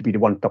need to be the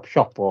one-stop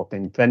shop for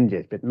things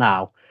forensics, but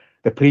now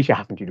the police are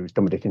having to do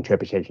some of this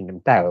interpretation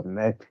themselves, and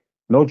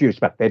in all due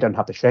respect, they don't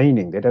have the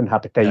training, they don't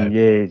have the 10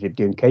 years of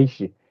doing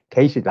cases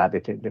like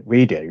this that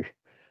we do.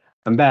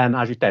 And then,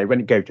 as you say, when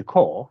it goes to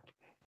court,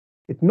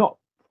 it's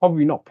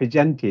probably not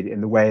presented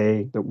in the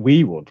way that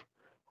we would.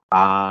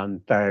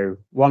 And so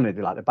one is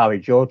like the Barry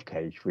George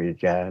case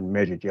with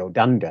murder Jill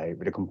Dando,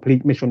 with a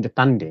complete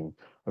misunderstanding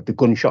of the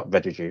gunshot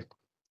residue.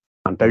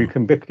 And so he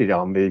convicted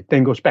on the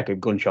single speck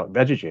of gunshot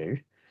residue.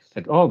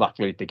 Said, oh, that's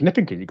really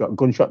significant. He got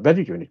gunshot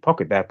residue in his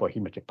pocket, therefore he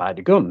must have fired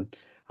a gun.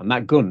 And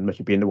that gun must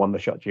have been the one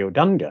that shot Jill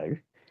Dando.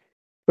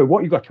 But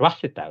what you've got to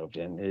ask yourself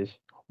then is,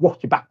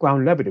 what's the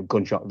background level of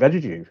gunshot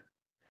residue?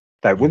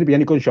 So would there be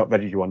any gunshot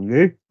residue on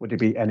you? Would there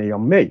be any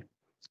on me?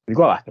 You've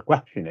got to ask the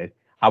question is,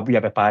 have we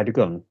ever fired a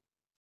gun?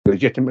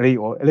 Legitimately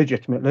or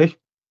illegitimately?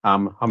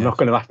 I'm not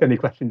going to ask any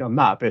questions on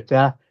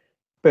that.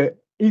 But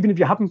even if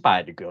you haven't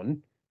fired a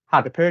gun,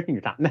 had the person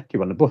you sat next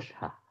to on the bus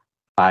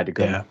fired a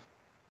gun? Yeah.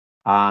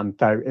 And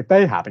so if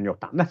they have and you're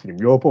sat next to them,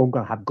 you're both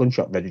going to have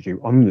gunshot residue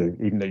on you,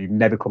 even though you've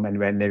never come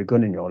anywhere near a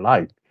gun in your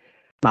life.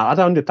 Now, as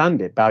I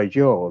understand it, Barry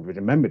George was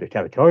a member of the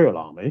Territorial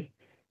Army,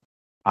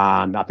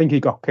 and I think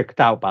he got kicked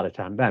out by the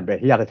time then, but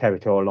he had a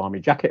Territorial Army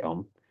jacket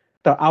on.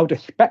 So I would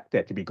expect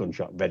there to be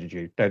gunshot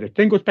residue. So the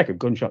single speck of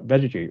gunshot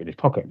residue in his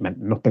pocket meant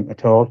nothing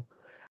at all.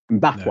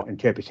 And that's what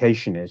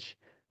interpretation is.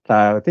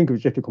 So I think it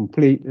was just a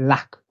complete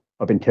lack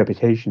of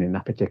interpretation in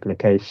that particular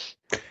case.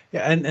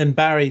 Yeah, and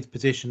Barry's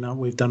position,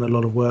 we've done a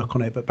lot of work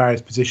on it, but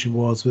Barry's position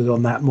was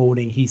on that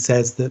morning, he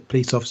says that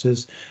police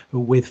officers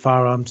with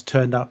firearms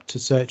turned up to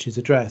search his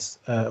address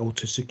or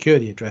to secure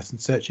the address and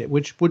search it,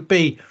 which would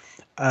be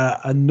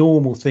a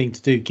normal thing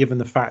to do, given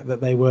the fact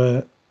that they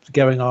were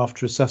going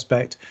after a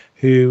suspect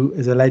who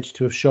is alleged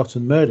to have shot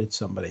and murdered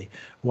somebody.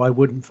 Why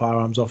wouldn't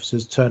firearms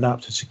officers turn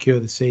up to secure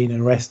the scene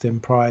and arrest him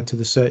prior to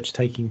the search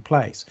taking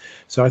place?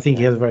 So I think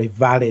he has a very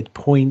valid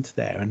point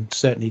there, and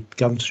certainly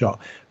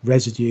gunshot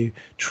residue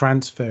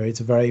transfer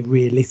is a very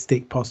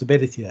realistic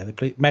possibility there.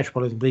 The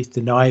Metropolitan Police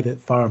deny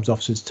that firearms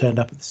officers turned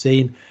up at the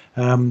scene,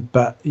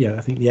 but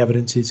I think the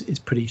evidence is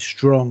pretty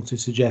strong to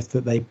suggest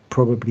that they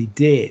probably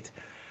did.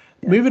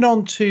 Moving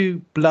on to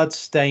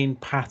bloodstain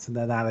pattern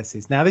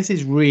analysis. Now, this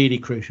is really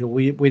crucial.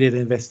 We did an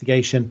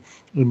investigation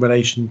in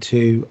relation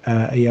to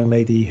a young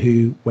lady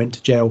who went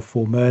to jail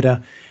for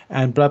murder,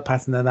 and blood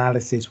pattern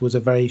analysis was a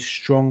very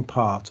strong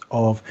part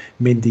of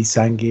Mindy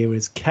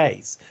Sangira's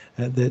case.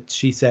 That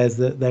she says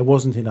that there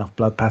wasn't enough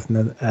blood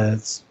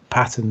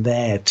pattern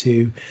there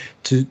to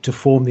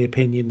form the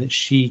opinion that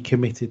she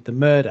committed the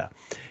murder.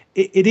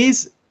 It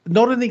is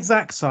not an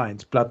exact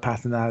science, blood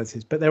pattern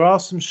analysis, but there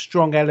are some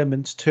strong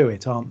elements to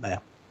it, aren't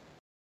there?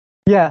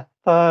 Yeah,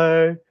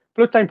 so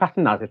bloodstain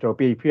pattern analysis, or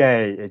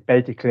BPA, is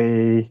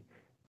basically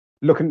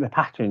looking at the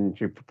pattern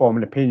to form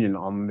an opinion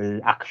on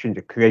the actions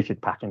that created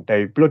patterns.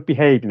 So blood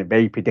behaves in a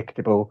very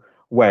predictable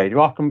way. There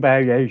are some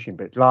variation,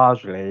 but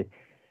largely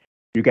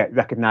you get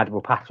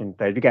recognizable patterns.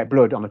 So if you get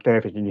blood on the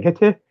surface and you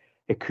hit it,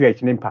 it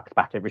creates an impact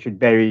pattern, which is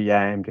very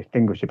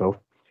distinguishable.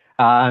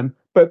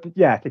 But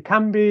yes, it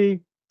can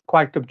be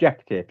quite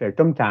subjective. So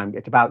sometimes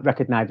it's about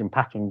recognizing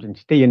patterns and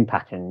seeing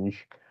patterns,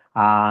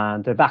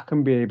 and that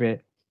can be a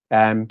bit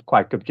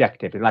quite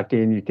subjective. It's like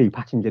you see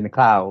patterns in the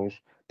clouds.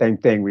 Same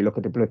thing. We look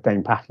at the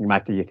bloodstain pattern, you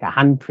might see it's a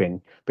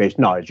handprint, but it's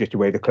not. It's just the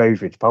way the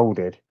clothes is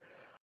folded,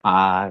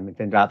 and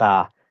things like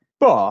that.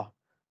 But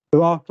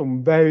there are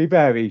some very,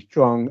 very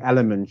strong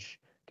elements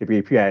to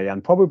BPA,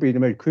 and probably the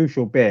most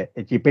crucial bit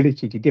is the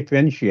ability to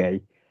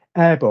differentiate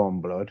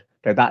airborne blood,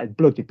 so that is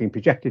blood that's been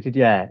projected to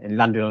the air and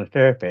landed on the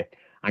surface,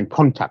 and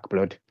contact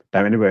blood, so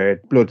in other words,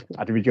 blood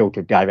as a result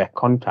of direct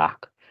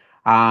contact.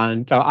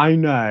 And so I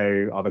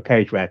know of a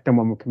case where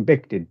someone was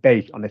convicted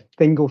based on a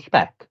single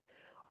speck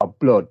of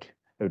blood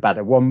of about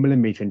a 1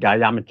 millimeter in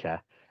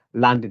diameter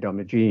landed on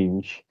the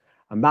jeans.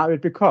 And that was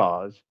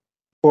because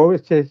for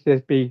it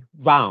to be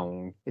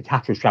round, it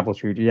had to travel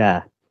through the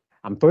air.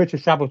 And for it to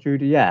travel through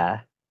the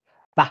air,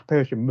 that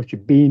person must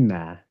have been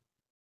there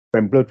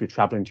when blood was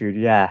traveling through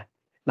the air.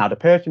 Now, the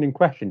person in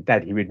question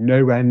said he was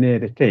nowhere near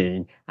the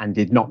scene and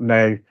did not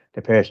know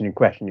the person in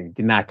question.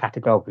 He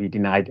categorically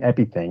denied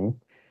everything.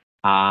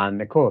 And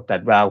the court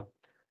said, well,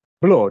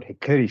 blood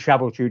had clearly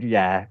travelled through the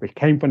air, which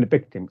came from the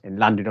victim and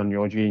landed on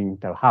your jeans.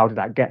 So how did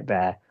that get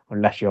there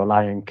unless you're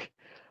lying?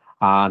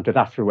 And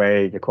that's the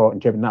way the court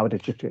interpreted that.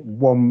 It's just a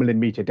 1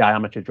 millimeter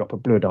diameter drop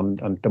of blood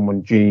on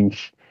someone's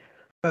jeans.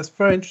 That's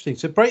very interesting.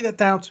 So break that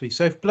down to me.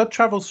 So if blood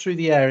travels through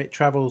the air, it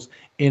travels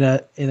in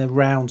a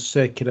round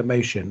circular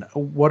motion.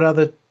 What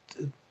other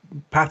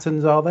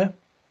patterns are there?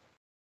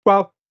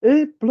 Well,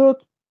 if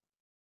blood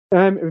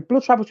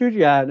travels through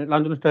the air and it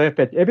lands on the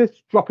surface, if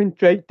it's dropping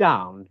straight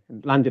down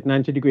and lands at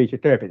 90 degrees to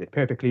the surface, it's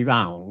perfectly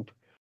round.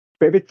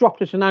 But if it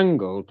drops at an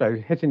angle, so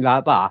hitting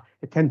like that,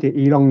 it tends to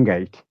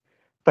elongate.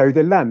 So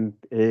the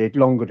length is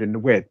longer than the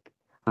width,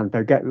 and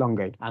so get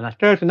elongate. And at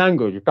certain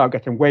angles, you start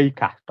getting wave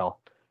cast off.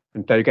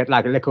 And so you get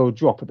like a little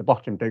drop at the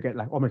bottom, so you get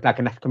like almost like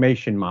an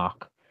exclamation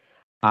mark.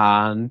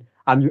 And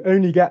you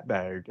only get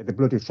those if the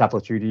blood is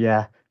travelled through the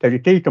air. So if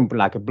you see something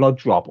like a blood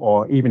drop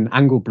or even an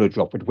angled blood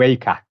drop with wave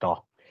cast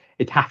off,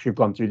 it has to have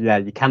gone through the air.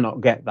 You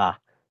cannot get that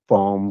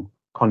from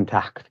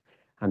contact.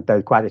 And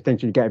so quite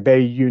essentially you get a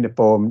very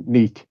uniform,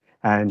 neat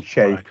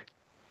shape. Right.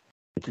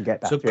 You can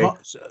get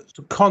that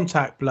so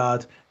contact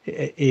blood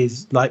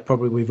is like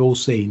probably we've all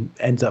seen,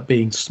 ends up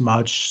being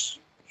smudged.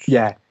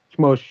 Yeah,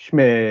 smudged,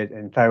 smeared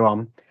and so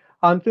on.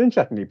 And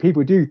interestingly,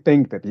 people do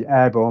think that the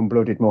airborne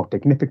blood is more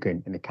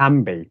significant, and it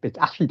can be, but it's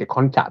actually the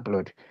contact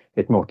blood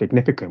is more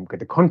significant, because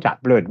the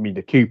contact blood means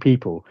the two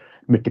people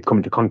must have come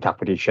into contact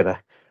with each other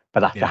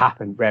for that to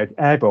happen. Whereas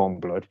airborne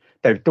blood,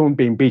 there's someone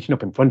being beaten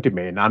up in front of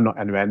me and I'm not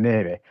anywhere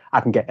near it,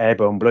 I can get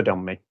airborne blood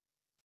on me.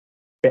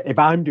 But if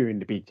I'm doing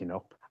the beating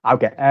up, I'll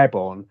get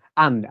airborne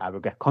and I will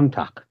get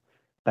contact.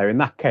 So in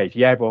that case,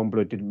 the airborne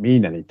blood didn't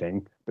mean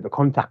anything, but the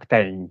contact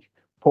stain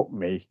put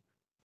me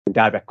in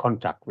direct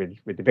contact with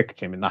the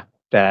victim, and that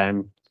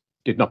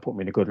did not put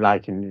me in a good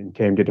light in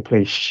terms of the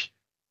police.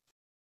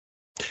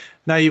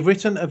 Now, you've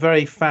written a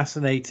very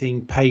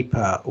fascinating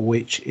paper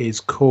which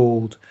is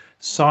called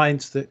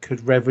Science That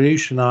Could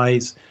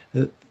Revolutionise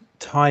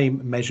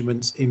Time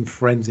Measurements in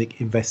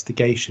Forensic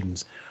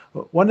Investigations.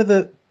 One of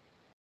the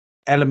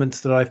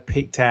elements that I've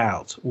picked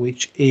out,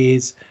 which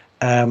is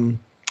the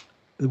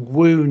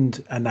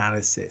wound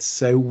analysis,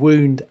 so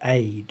wound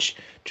age.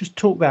 Just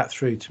talk that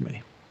through to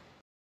me.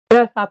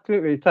 Yes,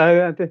 absolutely.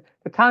 So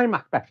the time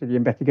aspect of the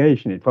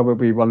investigation is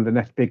probably one of the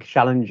next big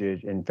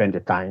challenges in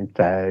forensic science.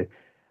 So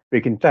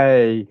we can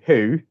say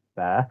who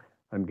there,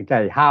 and we can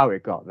say how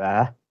it got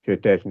there to a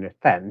certain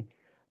extent.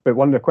 But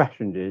one of the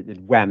questions is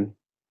when.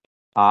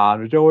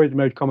 There's always the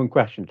most common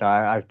question. So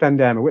I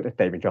send a witness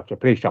statement off to a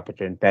police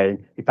officer and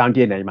saying, we found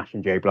DNA match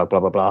in Joe, blah,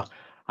 blah, blah, blah.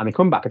 And they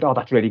come back and, oh,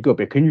 that's really good,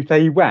 but can you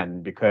say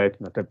when? Because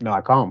I said, no,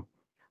 I can't.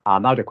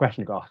 Now the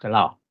question got asked a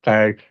lot.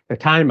 So the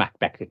time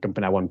aspect is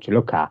something I want to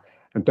look at.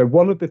 And so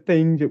one of the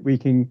things that we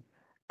can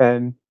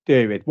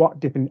do is what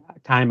different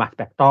time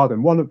aspects are there,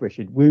 one of which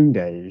is wound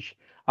age.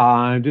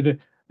 And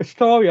the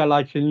story I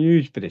like to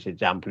use for this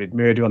example is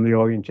Murder on the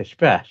Orient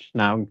Express.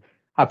 Now,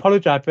 I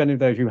apologise for any of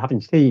those who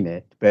haven't seen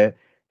it, but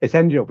it's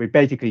ended up with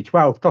basically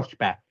 12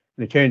 suspects,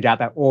 and it turned out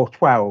that all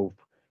 12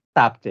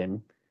 stabbed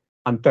him.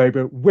 And so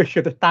the which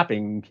of the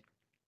stabbings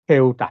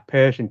killed that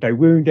person. So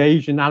wound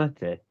age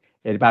analysis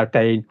is about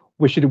saying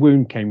which of the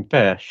wound came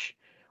first.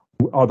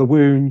 Are the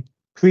wound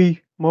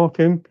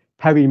pre-mortem,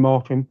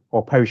 peri-mortem,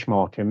 or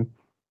post-mortem?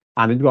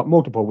 And if you've got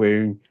multiple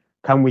wounds,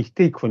 can we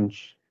sequence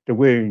the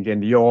wounds in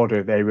the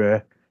order they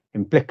were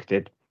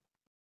inflicted?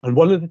 And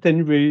one of the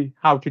things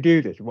how to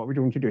do this, what we're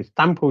going to do is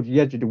sample the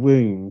edge of the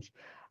wounds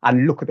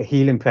and look at the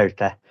healing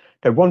process.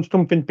 So once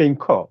something's been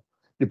cut,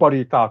 the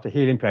body starts a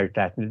healing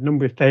process. And there's a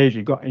number of stages.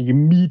 You've got an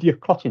immediate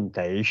clotting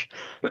stage,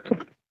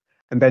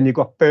 and then you've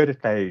got further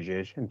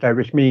stages. And so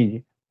which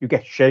means you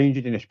get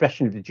changes in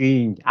expression of the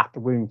genes at the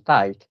wound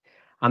site,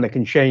 and they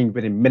can change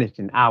within minutes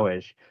and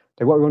hours.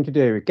 So what we want to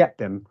do is get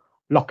them,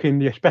 lock in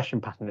the expression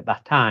pattern at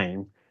that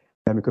time.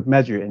 Then we could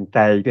measure it and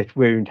say this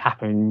wound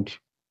happened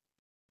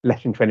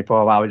less than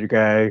 24 hours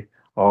ago,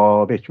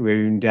 or this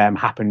wound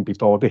happened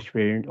before this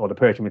wound, or the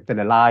person was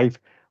still alive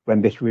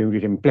when this wound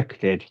was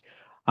inflicted.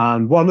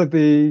 And one of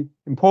the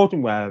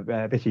important ways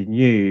this is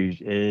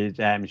used is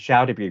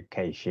child abuse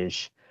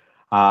cases,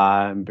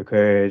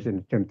 because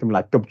in something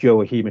like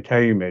subdural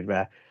hematomas,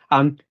 where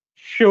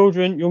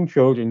young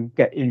children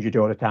get injured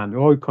all the time. They're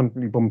always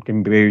constantly bumped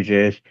in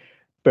bruises,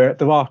 but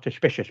there are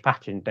suspicious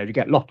patterns. So you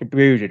get lots of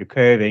bruises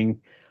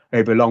occurring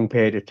over a long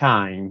period of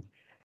time.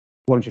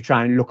 We want to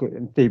try and look at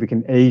and see if we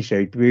can age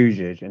those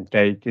bruises and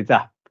say, did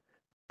that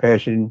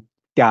person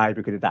die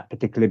because of that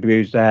particular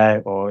bruise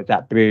there, or is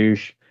that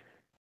bruise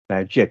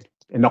just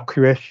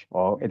innocuous,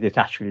 or is it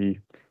actually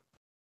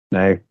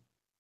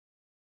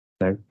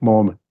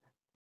more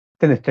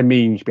sinister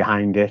means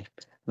behind it,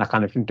 that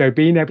kind of thing. So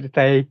being able to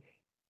say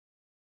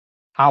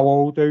how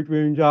old those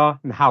wounds are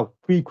and how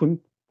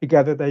frequent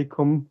together they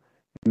come,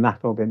 and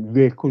that sort of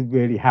thing could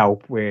really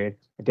help with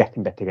a death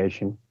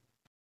investigation.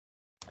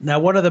 Now,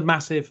 one of the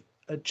massive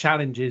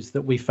challenges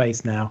that we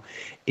face now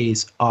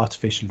is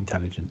artificial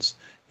intelligence.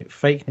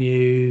 Fake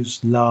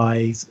news,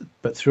 lies,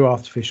 but through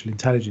artificial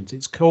intelligence.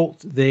 It's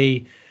caught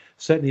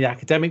certainly the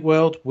academic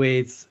world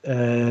with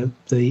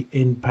the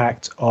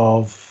impact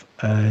of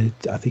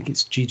I think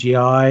it's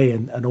GGI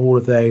and all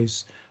of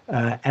those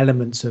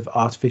elements of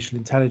artificial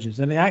intelligence.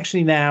 And it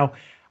actually now,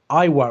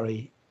 I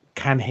worry,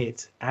 can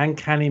hit and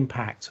can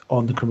impact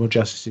on the criminal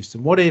justice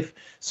system. What if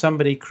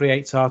somebody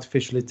creates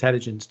artificial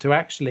intelligence to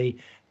actually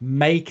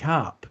make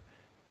up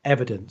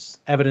evidence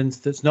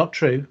that's not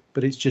true,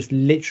 but it's just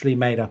literally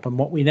made up? And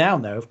what we now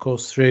know, of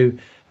course, through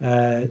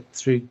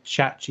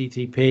chat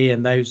GTP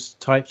and those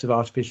types of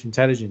artificial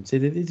intelligence,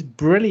 it is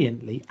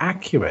brilliantly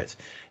accurate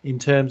in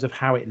terms of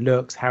how it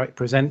looks, how it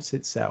presents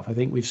itself. I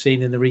think we've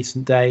seen in the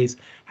recent days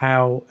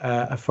how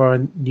a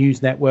foreign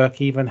news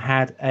network even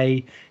had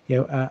an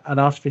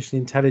artificial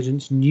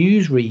intelligence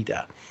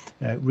newsreader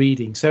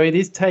reading. So it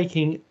is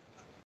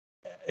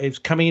it's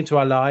coming into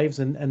our lives,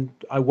 and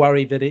I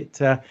worry that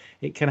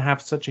it can have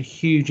such a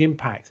huge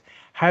impact.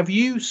 Have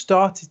you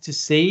started to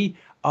see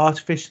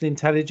artificial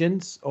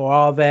intelligence, or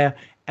are there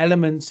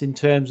elements in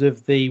terms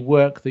of the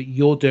work that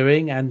you're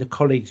doing and the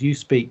colleagues you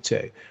speak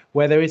to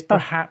where there is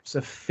perhaps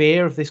a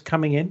fear of this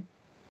coming in?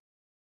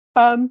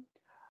 I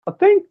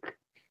think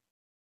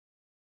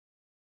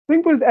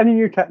with any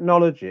new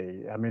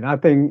technology, I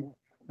think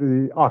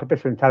the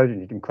artificial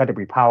intelligence is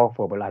incredibly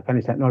powerful, but like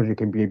any technology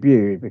can be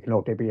abused, it can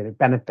also be a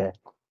benefit.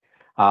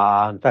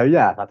 And so,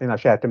 yeah, I think I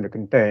share some of the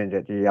concerns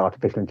that the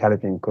artificial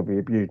intelligence could be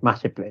abused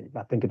massively.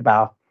 I think it's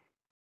about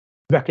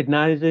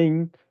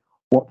recognizing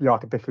what the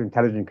artificial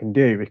intelligence can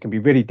do, which can be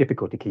really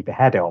difficult to keep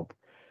ahead of.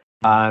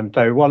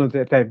 So one of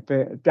the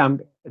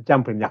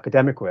example in the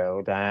academic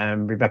world,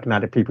 we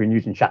recognize that people are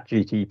using chat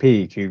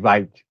GTP to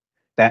write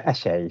their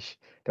essays.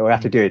 So all we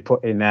have to do is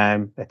put in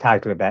the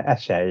title of their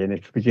essay, and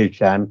it's produced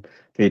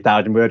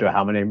 3,000 words or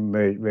how many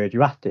words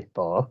you asked it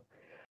for.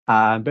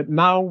 But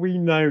now we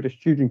know the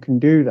student can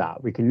do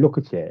that. We can look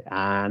at it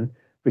and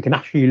we can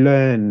actually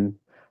learn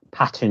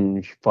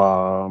patterns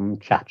from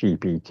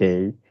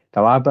ChatGPT.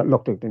 So I've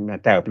looked at it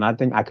myself, and I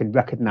think I can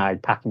recognize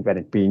patterns when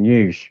it's being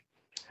used.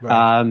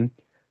 Right.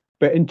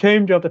 But in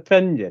terms of the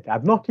fringes,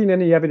 I've not seen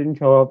any evidence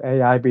of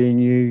AI being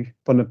used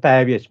for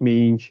nefarious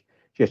means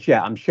just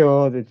yet. I'm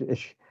sure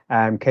there's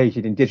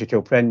cases in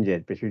digital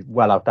fringes, which is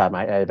well outside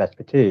my area of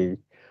expertise.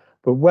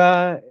 But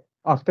where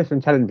artificial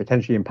intelligence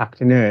potentially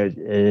impacting us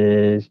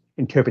is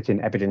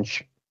interpreting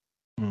evidence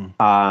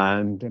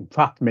and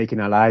perhaps making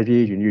our lives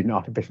easier and using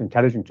artificial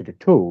intelligence as a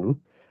tool.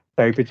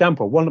 So, for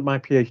example, one of my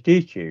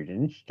PhD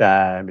students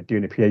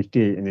doing a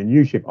PhD in the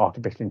use of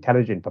artificial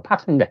intelligence for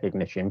pattern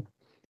recognition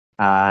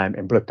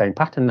in Bloodstain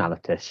pattern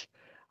analysis.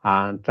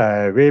 And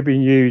we've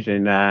been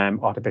using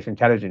artificial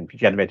intelligence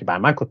generated by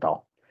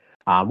Microsoft.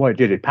 What it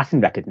did is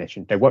pattern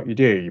recognition. So what you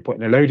do, you put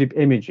in a load of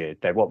images.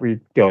 So what we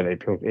do, they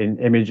put in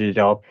images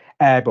of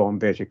airborne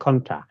versus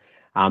contact.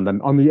 And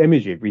then on the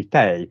images, we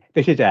say,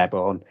 this is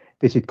airborne,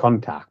 this is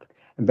contact.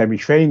 And then we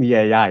train the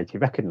AI to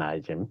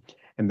recognize them.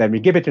 And then we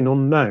give it an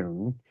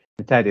unknown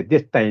and say that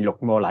this thing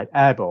looks more like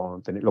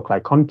airborne than it looks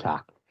like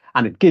contact.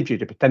 And it gives you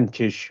the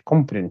percentage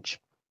confidence.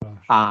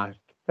 So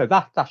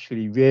that's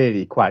actually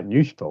really quite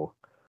useful.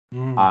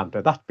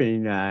 So that's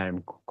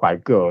been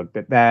quite good.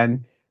 But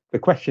then the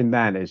question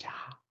then is,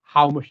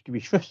 how much do we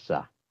trust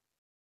that?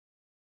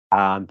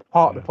 And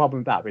part of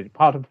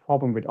the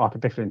problem with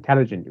artificial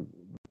intelligence,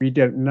 we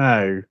don't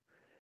know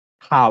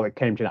how it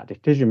came to that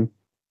decision.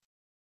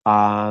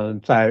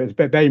 And so it's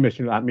very much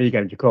like me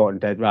going to court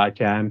and said, right,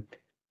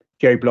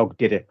 Joe Blogg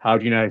did it. How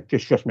do you know?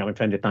 Just trust me, I'm a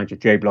friend of mine,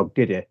 Joe Blogg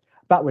did it.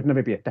 That would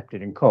never be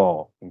accepted in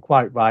court, and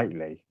quite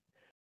rightly.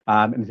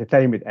 And it's the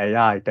same with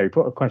AI. So you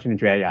put a question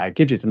into AI, it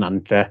gives it an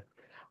answer.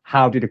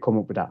 How did it come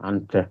up with that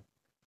answer?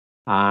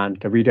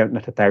 And we don't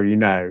necessarily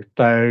know.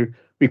 So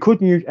we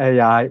could use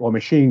AI or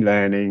machine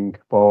learning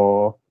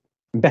for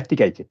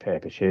investigative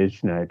purposes.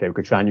 They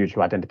could try and use it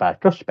to identify a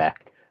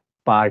suspect.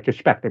 But I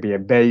suspect there'll be a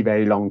very,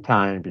 very long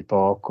time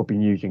before it could be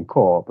used in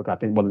court, because I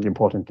think one of the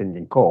important things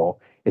in court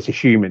is a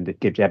human that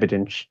gives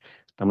evidence.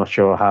 I'm not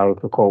sure how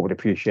the court would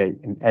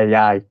appreciate an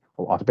AI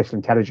or artificial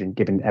intelligence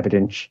giving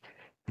evidence.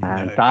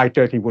 And I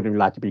certainly wouldn't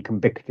like to be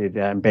convicted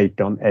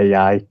based on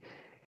AI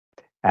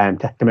and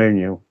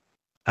testimonial.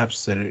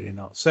 Absolutely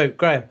not. So,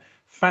 Graham,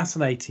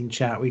 fascinating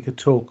chat. We could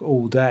talk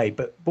all day,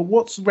 but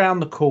what's around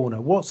the corner?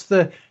 What's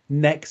the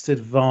next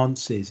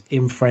advances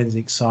in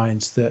forensic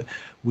science that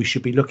we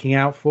should be looking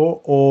out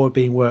for or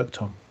being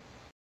worked on?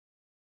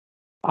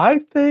 I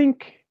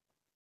think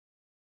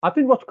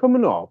what's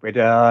coming up with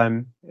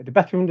a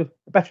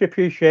better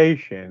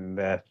appreciation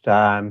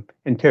that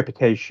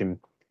interpretation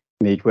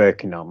needs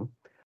working on.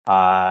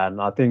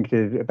 And I think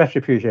there's a better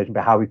appreciation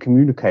about how we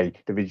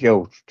communicate the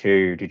results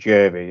to the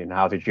jury and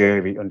how the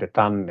jury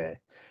understand it.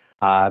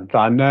 So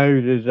I know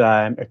there's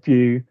a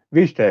few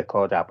research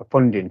calls out for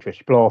funding to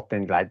explore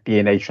things like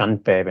DNA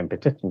transfer and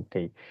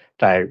persistency.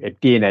 So if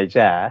DNA is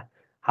there,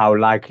 how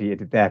likely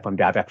is it there from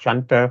direct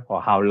transfer,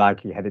 or how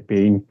likely has it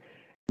been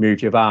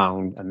moved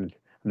around? And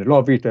a lot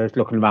of research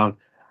looking around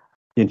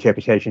the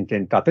interpretation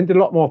things. So I think there's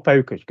a lot more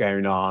focus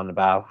going on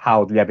about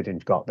how the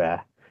evidence got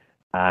there,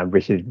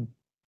 which is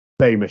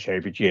very much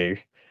overdue.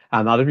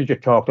 And as we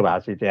just talked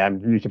about, is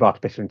the use of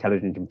artificial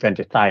intelligence in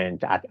forensic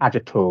science as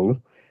a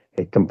tool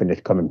is something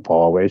that's coming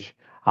forward.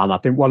 And I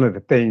think one of the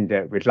things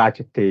that we'd like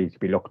to see to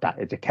be looked at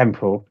is the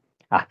temporal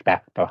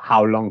aspect of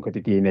how long could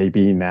the DNA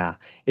been there?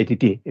 Is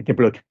the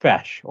blood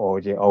fresh or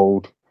is it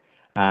old?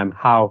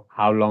 How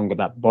long had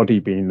that body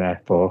been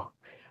there for?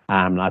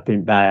 And I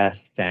think they're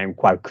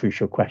quite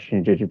crucial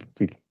questions that have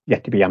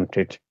yet to be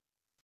answered.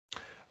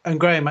 And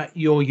Graham, at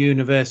your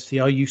university,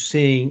 are you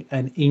seeing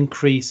an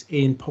increase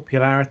in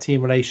popularity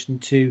in relation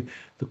to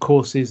the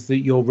courses that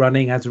you're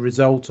running as a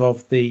result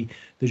of the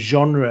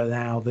genre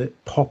now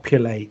that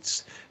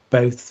populates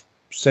both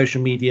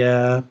social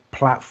media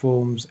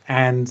platforms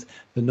and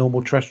the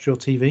normal terrestrial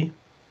TV?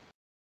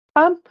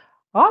 I'd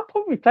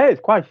probably say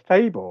it's quite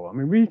stable. I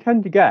mean, we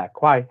tend to get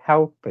quite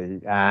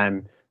healthy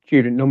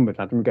student numbers.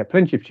 I think we get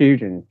plenty of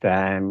students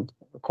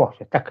across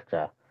the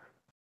sector.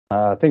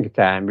 I think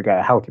we get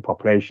a healthy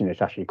population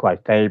that's actually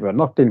quite stable,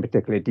 not in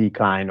particular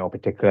decline or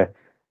particular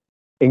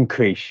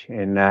increase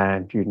in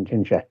student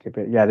interest.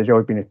 But yeah, there's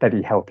always been a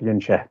steady, healthy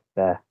interest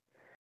there.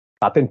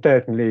 I think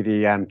certainly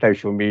the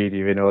social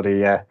media and all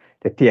the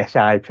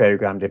TSI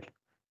programs have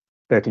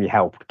certainly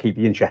helped keep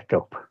the interest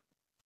up.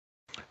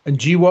 And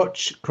do you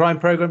watch crime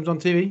programs on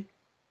TV?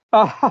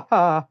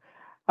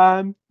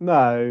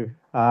 No.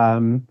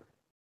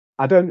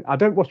 I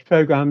don't watch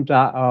programs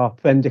that are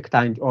forensic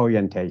science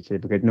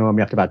orientated because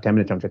normally after about 10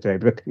 minutes I'm just very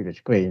brick through the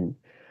screen.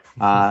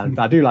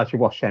 I do like to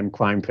watch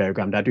crime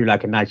programs. I do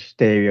like a nice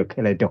serial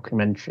killer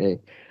documentary,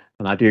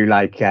 and I do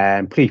like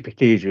police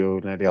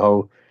procedural, the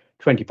whole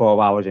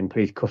 24 hours in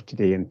police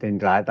custody and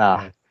things like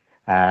that.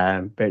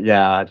 But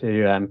yeah, I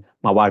do.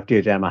 My wife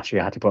did actually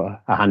had to put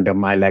a hand on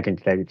my leg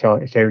and say, it's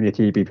only a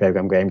TV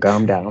program, Graham,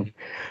 calm down.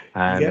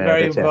 You get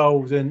very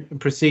involved and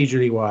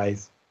procedurally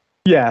wise.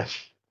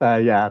 Yes.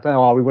 Yeah,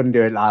 oh, we wouldn't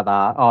do it like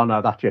that. Oh,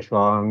 no, that's just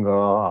wrong.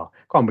 Oh,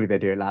 can't believe they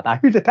do it like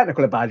that. Who's the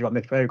technical advisor on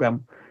this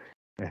program?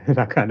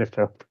 That kind of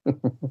stuff.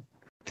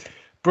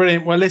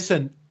 Brilliant. Well,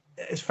 listen,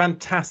 it's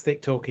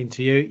fantastic talking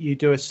to you. You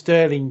do a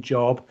sterling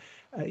job.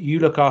 You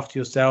look after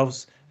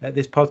yourselves.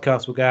 This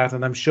podcast will go out,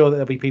 and I'm sure that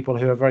there'll be people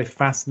who are very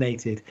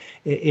fascinated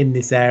in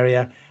this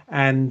area.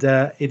 And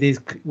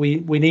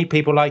we need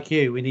people like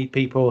you. We need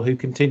people who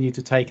continue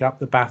to take up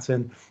the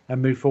baton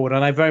and move forward.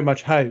 And I very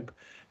much hope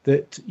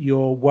that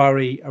your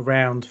worry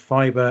around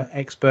fibre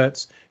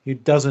experts,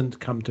 it doesn't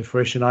come to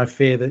fruition. I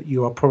fear that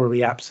you are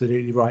probably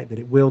absolutely right that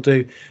it will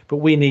do, but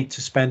we need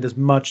to spend as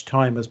much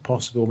time as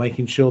possible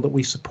making sure that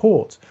we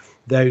support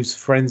those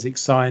forensic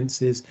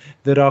sciences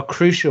that are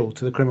crucial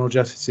to the criminal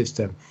justice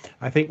system.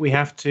 I think we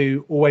have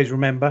to always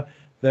remember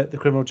that the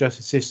criminal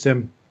justice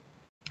system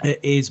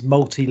is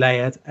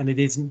multi-layered, and it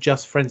isn't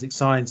just forensic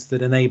science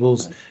that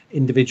enables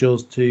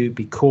individuals to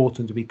be caught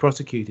and to be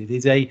prosecuted. It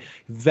is a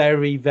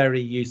very,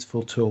 very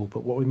useful tool,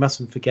 but what we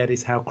mustn't forget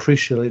is how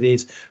crucial it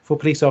is for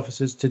police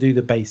officers to do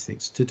the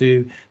basics, to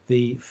do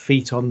the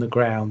feet on the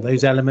ground,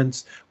 those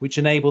elements which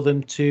enable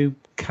them to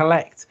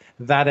collect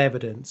that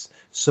evidence,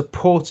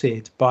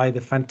 supported by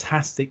the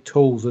fantastic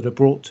tools that are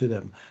brought to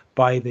them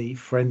by the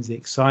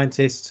forensic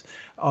scientists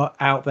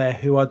out there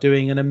who are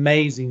doing an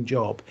amazing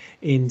job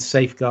in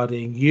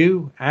safeguarding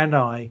you and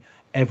I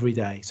every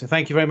day. So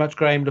thank you very much,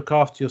 Graham. Look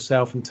after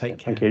yourself and take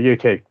care. Thank you. You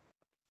too.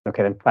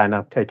 Okay, then. Bye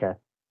now. Take care.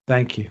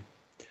 Thank you.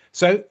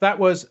 So that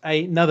was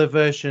another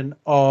version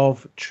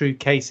of True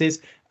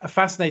Cases. A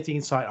fascinating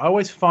insight. I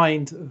always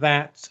find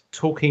that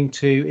talking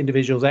to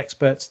individuals,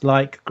 experts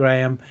like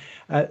Graham,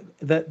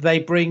 that they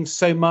bring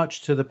so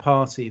much to the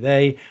party.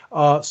 They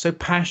are so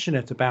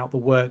passionate about the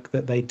work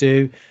that they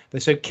do. They're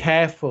so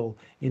careful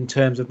in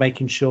terms of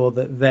making sure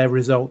that their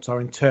results are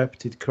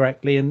interpreted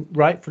correctly, and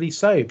rightfully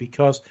so,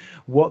 because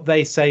what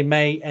they say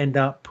may end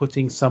up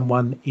putting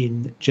someone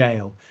in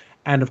jail.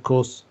 And of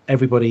course,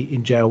 everybody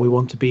in jail, we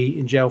want to be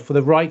in jail for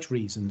the right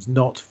reasons,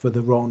 not for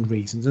the wrong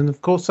reasons. And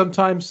of course,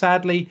 sometimes,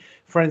 sadly,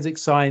 forensic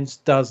science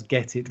does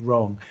get it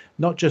wrong.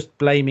 Not just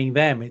blaming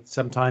them, it's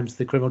sometimes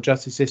the criminal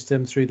justice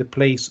system through the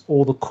police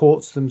or the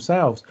courts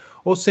themselves,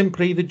 or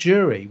simply the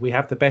jury. We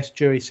have the best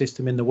jury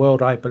system in the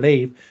world, I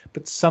believe,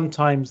 but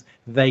sometimes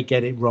they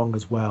get it wrong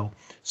as well.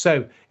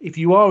 So if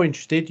you are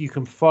interested, you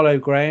can follow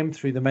Graham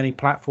through the many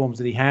platforms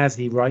that he has.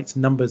 He writes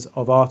numbers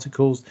of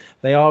articles.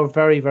 They are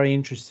very, very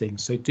interesting.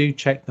 So do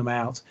check them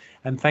out.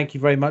 And thank you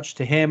very much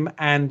to him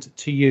and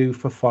to you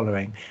for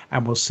following.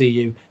 And we'll see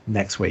you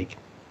next week.